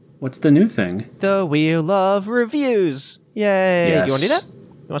 What's the new thing? The Wheel of Reviews. Yay. Yes. You want to do that?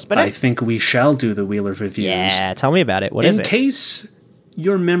 You want to spin it? I think we shall do the Wheel of Reviews. Yeah, tell me about it. What is In it? case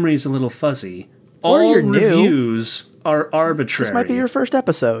your memory's a little fuzzy, Or all you're new. reviews are arbitrary. This might be your first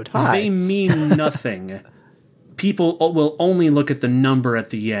episode. Hi. They mean nothing. People will only look at the number at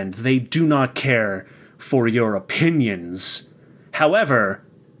the end. They do not care for your opinions. However,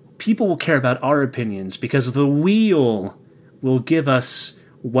 people will care about our opinions because the wheel will give us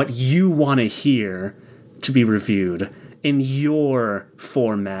what you want to hear to be reviewed in your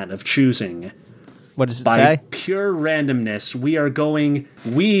format of choosing. What does it By say? pure randomness,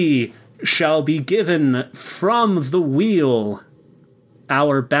 we shall be given from the wheel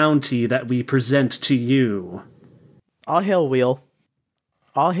our bounty that we present to you. All hail wheel.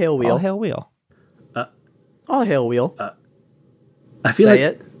 All hail wheel. All hail wheel. All hail wheel. I feel Say like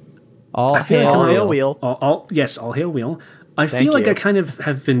it. All I feel like All I'm- hail wheel. Yes, all hail wheel. I Thank feel like you. I kind of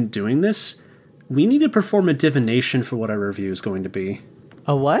have been doing this. We need to perform a divination for what our review is going to be.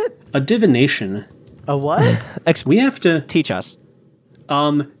 A what? A divination. A what? We have to. Teach us.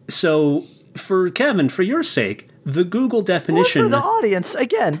 So, for Kevin, for your sake, the Google Or definition. for the audience.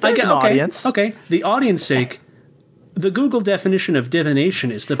 Again, there's an okay, audience. Okay, the audience sake. The Google definition of divination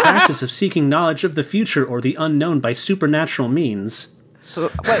is the practice of seeking knowledge of the future or the unknown by supernatural means. So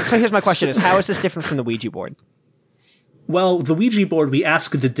here's my question: is how is this different from the Ouija board? Well, the Ouija board, we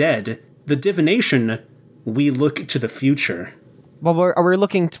ask the dead. The divination, we look to the future. Well, we're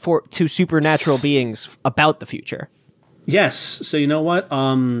looking to supernatural beings about the future. Yes, so you know what?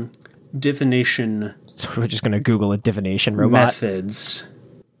 Divination So we're just gonna Google a divination robot. methods.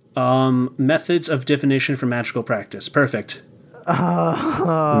 Methods of divination for magical practice. Perfect.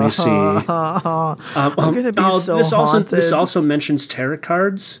 Let me see. I'm gonna be so this haunted. also mentions tarot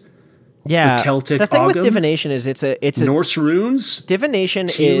cards, Yeah, The Celtic The thing with Ogham? divination is it's a Norse runes. divination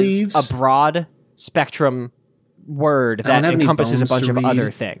tea is leaves. a broad spectrum word don't that have any encompasses a bones bunch to of read. other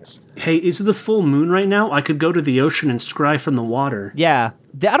things. Hey, is it the full moon right now? I could go to the ocean and scry from the water. Yeah,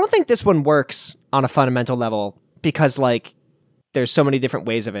 I don't think this one works on a fundamental level because like there's so many different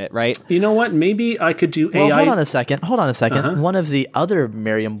ways of it, right? You know what? Maybe I could do Well, AI. hold on a second. One of the other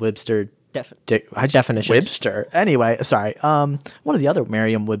Merriam-Webster Definitions. Webster. Anyway, sorry. One of the other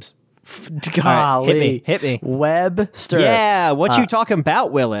Merriam-Webster. right, Golly, hit me. Webster. Yeah, what you talking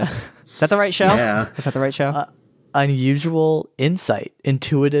about, Willis? Is that the right show? Yeah. Is that the right show? Unusual insight,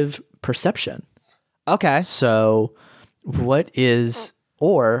 intuitive perception. Okay. So, what is,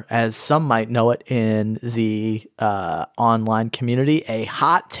 or as some might know it in the online community, a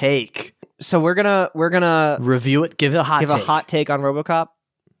hot take? So we're gonna Review it. Give it a hot give take. a hot take on RoboCop.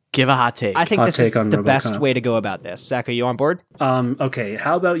 Give a hot take. I think Hot this is take on the best RoboCop. way to go about this. Zach, are you on board? Okay,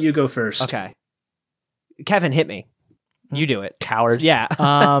 how about you go first? Okay. Kevin, hit me. You do it. Coward. Yeah.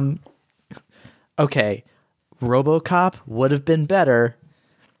 Okay. RoboCop would have been better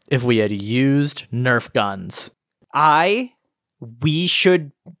if we had used Nerf guns. We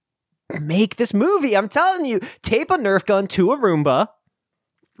should make this movie. I'm telling you, tape a Nerf gun to a Roomba,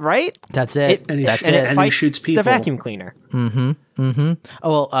 right? That's it. And he That's sh- and it. it and he fights shoots the people. vacuum cleaner.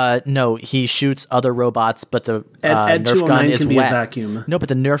 Oh, well, no, he shoots other robots, but the Ed Nerf gun 209 is can be a wet. vacuum. No, but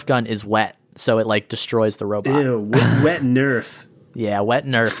the Nerf gun is wet, so it like destroys the robot. Ew, wet Nerf. Yeah, wet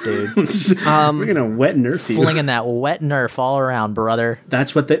Nerf, dude. We're gonna wet Nerf you. Flinging that wet Nerf all around, brother.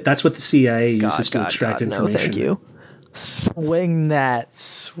 That's what the CIA uses to God, extract God, no, information. thank you. Swing that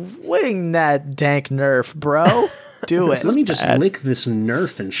dank Nerf, bro. Do it. Let me just lick this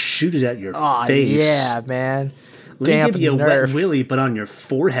Nerf and shoot it at your Aw, face. yeah, man. Let Damp me give you a Nerf. wet willy, but on your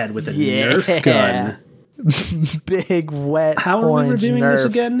forehead with a Yeah. Nerf gun. Big wet How are we orange reviewing Nerf. this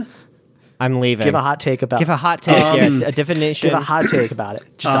again? I'm leaving. Give a hot take about Give a hot take. Yeah, a divination. Give a hot take about it.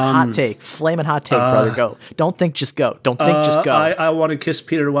 Just a hot take. Flaming hot take, brother. Go. Don't think, just go. Don't think, just go. I want to kiss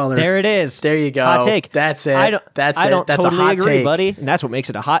Peter Weller. There it is. There you go. Hot take. That's it. I don't That's I it. don't That's a totally hot agree, take. buddy. And that's what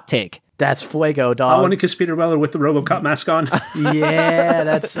makes it a hot take. That's fuego, I dog. want to kiss Peter Weller with the RoboCop mask on. Yeah,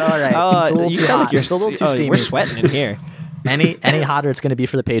 that's all right. It's a little you too sound hot. like you're It's a little too oh, steamy. We're sweating in here. Any hotter, it's going to be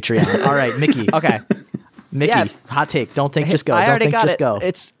for the Patreon. All right, Mickey. Okay. Mickey, Yeah. hot take. Don't think, just go. I Don't already think, got just it. go.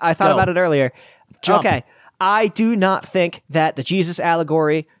 I thought Go. about it earlier. Jump. Okay. I do not think that the Jesus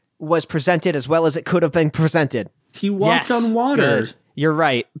allegory was presented as well as it could have been presented. He walked Yes, on water. good. You're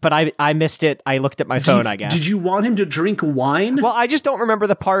right, but I missed it. I looked at my phone, I guess. Did you want him to drink wine? Well, I just don't remember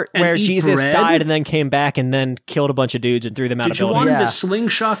the part And where eat Jesus bread? died and then came back and then killed a bunch of dudes and threw them out Did of you buildings. want him Yeah. to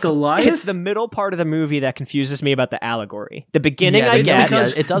slingshot Goliath? It's the middle part of the movie that confuses me about the allegory. The beginning, Yeah, I it's get.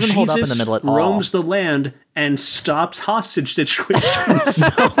 because- it doesn't hold up in the Jesus middle at all. roams the land and stops hostage situations.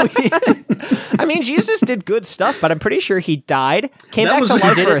 I mean, Jesus did good stuff, but I'm pretty sure he died, came That back was to what he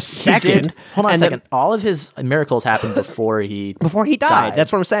life did. for a He second. Hold on a and then- second. All of his miracles happened before he died.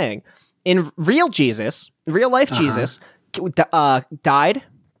 That's what I'm saying. In real Jesus, real life Jesus, died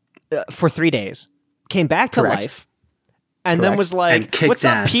for 3 days, came back to Correct. life, and then Correct. was And like, kicked "What's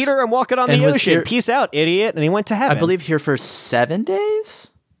up, ass. Peter? I'm walking on And the was ocean. here- Peace out, idiot!" And he went to heaven. I believe here for 7 days.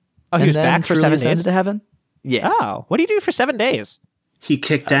 Oh, he and was then back for truly 7 ascended days. to heaven. Yeah, Oh, what do you do for 7 days? He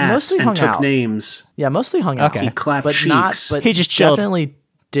kicked ass mostly and hung took out. names. yeah, mostly hung out. Okay. He clapped but cheeks. not. But He just chilled. Definitely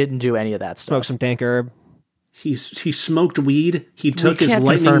didn't do any of that stuff. Smoke some dank herb. He smoked weed. He took his can't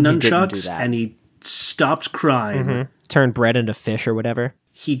lightning confirm he didn't do nunchucks that. and he stopped crime. Turn bread into fish or whatever.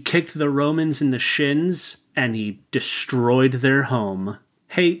 He kicked the Romans in the shins and he destroyed their home.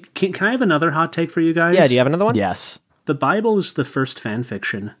 Hey, can I have another hot take for you guys? Yeah, do you have another one? Yes. The Bible is the first fan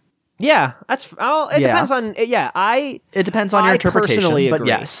fiction. Yeah, that's. Oh, it Yeah. depends on. Yeah, It depends on your I interpretation, personally but agree.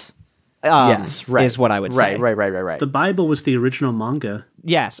 yes. yes, Right. is what I would say. Right. The Bible was the original manga.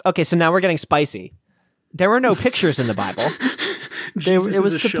 Yes. Okay, so now we're getting spicy. There were no pictures in the Bible. Jesus It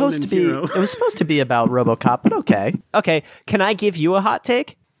was is a supposed shonen to be. hero. It was supposed to be about RoboCop, but okay. Okay, can I give you a hot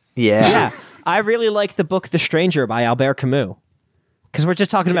take? Yeah. Yeah, I really like the book The Stranger by Albert Camus. Because we're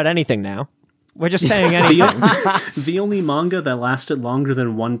just talking about anything now. We're just saying anything. The only manga that lasted longer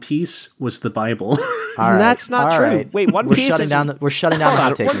than One Piece was the Bible. All right. That's not All true. right. Wait, One We're Piece shutting is- down. We're shutting down. Hold the on,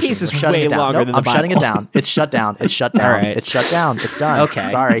 hot take One machine. Piece is We're shutting way it down. longer Nope, than the I'm shutting it Bible. down. It's shut down. It's shut down. All right. It's shut down. It's done. Okay.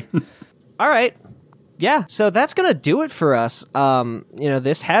 Sorry. All right. Yeah, so that's gonna do it for us.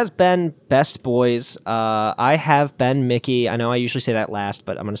 This has been Best Boys. I have been Mickey. I know I usually say that last,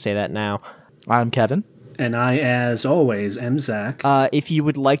 but I'm gonna say that now. I'm Kevin. And I, as always, am Zach. If you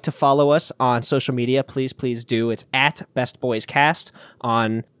would like to follow us on social media, please do. It's at Best Boys Cast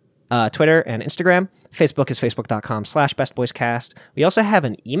on Twitter and Instagram. Facebook is facebook.com/bestboyscast. We also have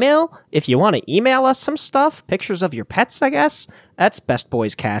an email. If you want to email us some stuff, pictures of your pets, I guess, that's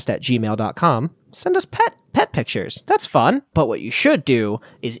bestboyscast@gmail.com. Send us pet pictures. That's fun. But what you should do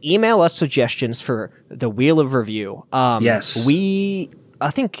is email us suggestions for the Wheel of Review. Yes. I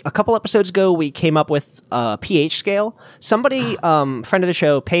think a couple episodes ago, we came up with a pH scale. Somebody, friend of the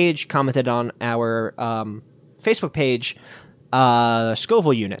show, Paige, commented on our Facebook page,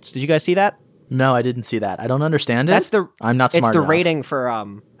 Scoville units. Did you guys see that? No, I didn't see that. I don't understand it. I'm not smart It's the enough. rating for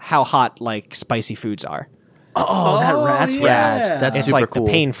how hot like spicy foods are. Oh, that's yeah. rad. That's It's super like cool.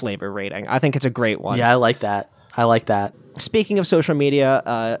 the pain flavor rating. I think it's a great one. Yeah, I like that. Speaking of social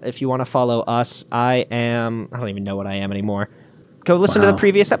media, if you want to follow us, I don't even know what I am anymore. Go listen to the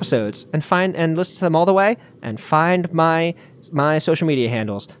previous episodes and listen to them all the way and find my social media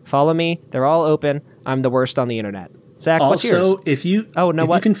handles. Follow me. They're all open. I'm the worst on the internet. Zach, what's yours? Also, if you what?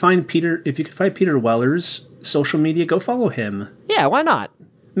 you can find Peter Weller's social media, go follow him. Yeah, why not?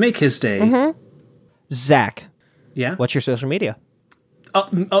 Make his day. Zach, Yeah. what's your social media?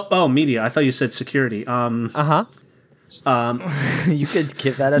 Oh, media. I thought you said security. Uh-huh. You could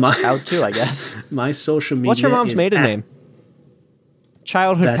give that out too, I guess. My social media. What's your mom's is maiden at- name?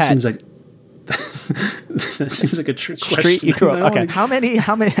 Childhood That pet. seems like that seems like a trick question. Street you grew up. I don't Okay. wanna- How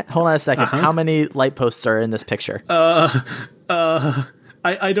many? Hold on a 2nd How many light posts are in this picture?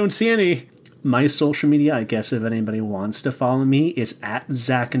 I don't see any. My social media, I guess, if anybody wants to follow me, is at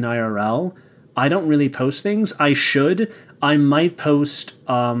Zach and IRL. I don't really post things. I should. I might post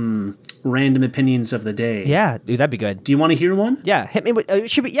random opinions of the day. Yeah, dude, that'd be good. Do you want to hear one? Yeah, hit me with.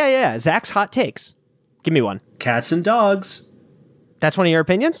 Should be. Yeah. Zach's hot takes. Give me one. Cats and dogs. That's one of your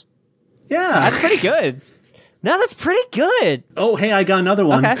opinions. Yeah. That's pretty good. No, that's pretty good. Oh, hey, I got another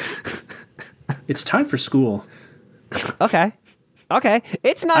one. Okay. It's time for school. Okay.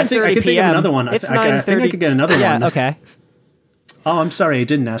 It's 9:30 I think I could think of p.m. another one. It's I think I 9:30. could get another Yeah. one. Okay. Oh, I'm sorry. I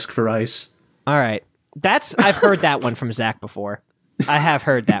didn't ask for ice. All right. I've heard that one from Zach before. I have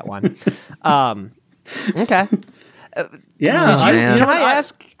heard that one. Okay. Yeah. Can I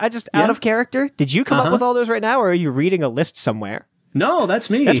ask? Out of character. Did you come up Uh-huh. with all those right now, or are you reading a list somewhere? No, that's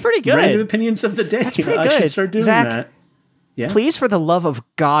me. That's pretty good. Random opinions of the day. That's pretty I good. should start doing Zach, that. Yeah. Please, for the love of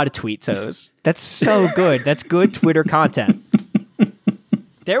God, tweet those. That's so good. That's good Twitter content.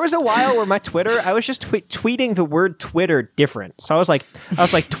 There was a while where my Twitter, I was just tweeting the word Twitter different. So I was like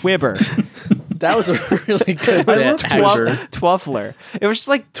Twibber. That was a really good bit. Twuffler. It was just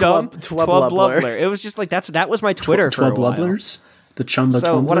like dumb Twublubler. It was just like that was my Twitter for a while. Twublubblers? The Chumba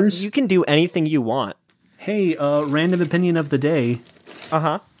So Twumblers? you can do anything you want. Hey, random opinion of the day.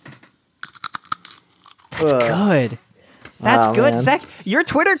 Uh-huh. That's good. That's Wow, good. man. Zach, your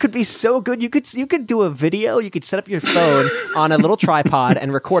Twitter could be so good. You could do a video. You could set up your phone on a little tripod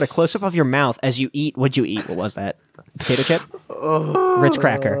and record a close-up of your mouth as you eat. What'd you eat? What was that? Potato chip? Ritz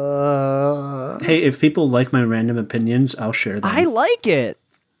cracker. Hey, if people like my random opinions, I'll share them. I like it.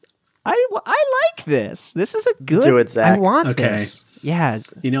 I like this. This is a good... Do it, Zach. I want Okay. this. Yeah,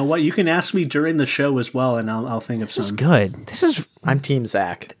 You know what? You can ask me during the show as well, and I'll think of this is some. good. This is I'm Team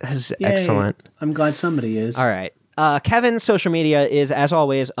Zach. Yay. excellent. I'm glad somebody is. All right. Kevin's social media is, as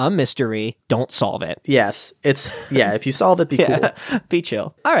always, a mystery. Don't solve it. Yes, if you solve it, be cool. Be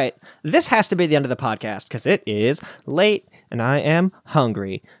chill. All right. This has to be the end of the podcast because it is late and I am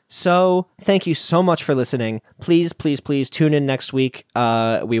hungry. So thank you so much for listening. Please, please, please tune in next week.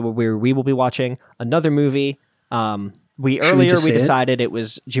 We will be watching another movie. We just say it? decided it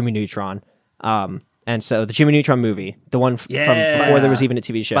was Jimmy Neutron. And so the Jimmy Neutron movie, the one from Yeah. before there was even a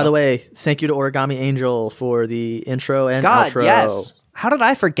TV show. By the way, thank you to Origami Angel for the intro and God, outro. yes. How did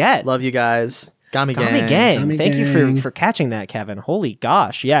I forget? Love you guys. Gami Origami Gang. Gang. Origami Thank you Gang. for catching that, Kevin. Holy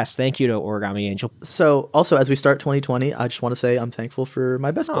gosh. Yes. Thank you to Origami Angel. So, also, as we start 2020, I just want to say I'm thankful for my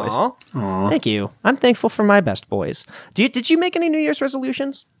best boys. Aw. Thank you. I'm thankful for my best boys. Did you make any New Year's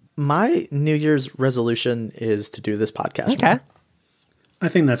resolutions? My New Year's resolution is to do this podcast. Okay. more. I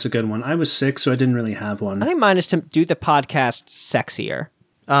think that's a good one. I was sick, so I didn't really have one. I think mine is to do the podcast sexier.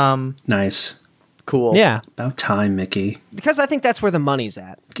 Nice. Cool. Yeah. About time, Mickey. Because I think that's where the money's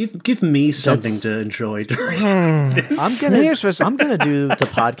at. Give me something That's- to enjoy during this. New Year's I'm gonna do the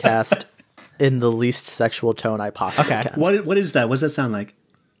podcast in the least sexual tone I possibly Okay. can. What is that? What does that sound like?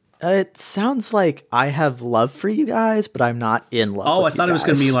 It sounds like I have love for you guys, but I'm not in love. Oh, I with thought you it was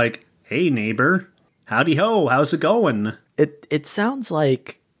going to guys. be like, hey, neighbor. Howdy ho. How's it going? It sounds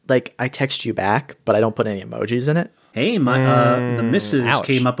like I text you back, but I don't put any emojis in it. Hey, my the missus ouch.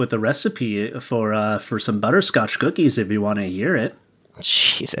 came up with a recipe for some butterscotch cookies if you want to hear it.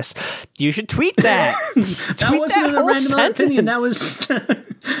 Jesus. You should tweet that. That Tweet wasn't that a whole random opinion. That sentence.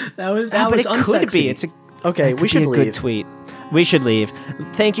 was that but was it could unsexy. be. It's Okay, we be should a leave. good tweet. We should leave.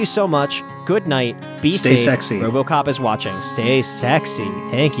 Thank you so much. Good night. Be Stay safe. sexy. RoboCop is watching. Stay sexy.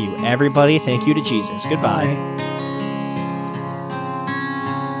 Thank you, everybody. Thank you to Jesus. Goodbye. Bye.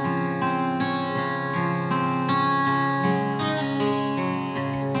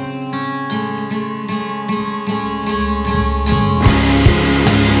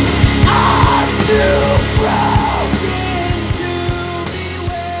 Too proud.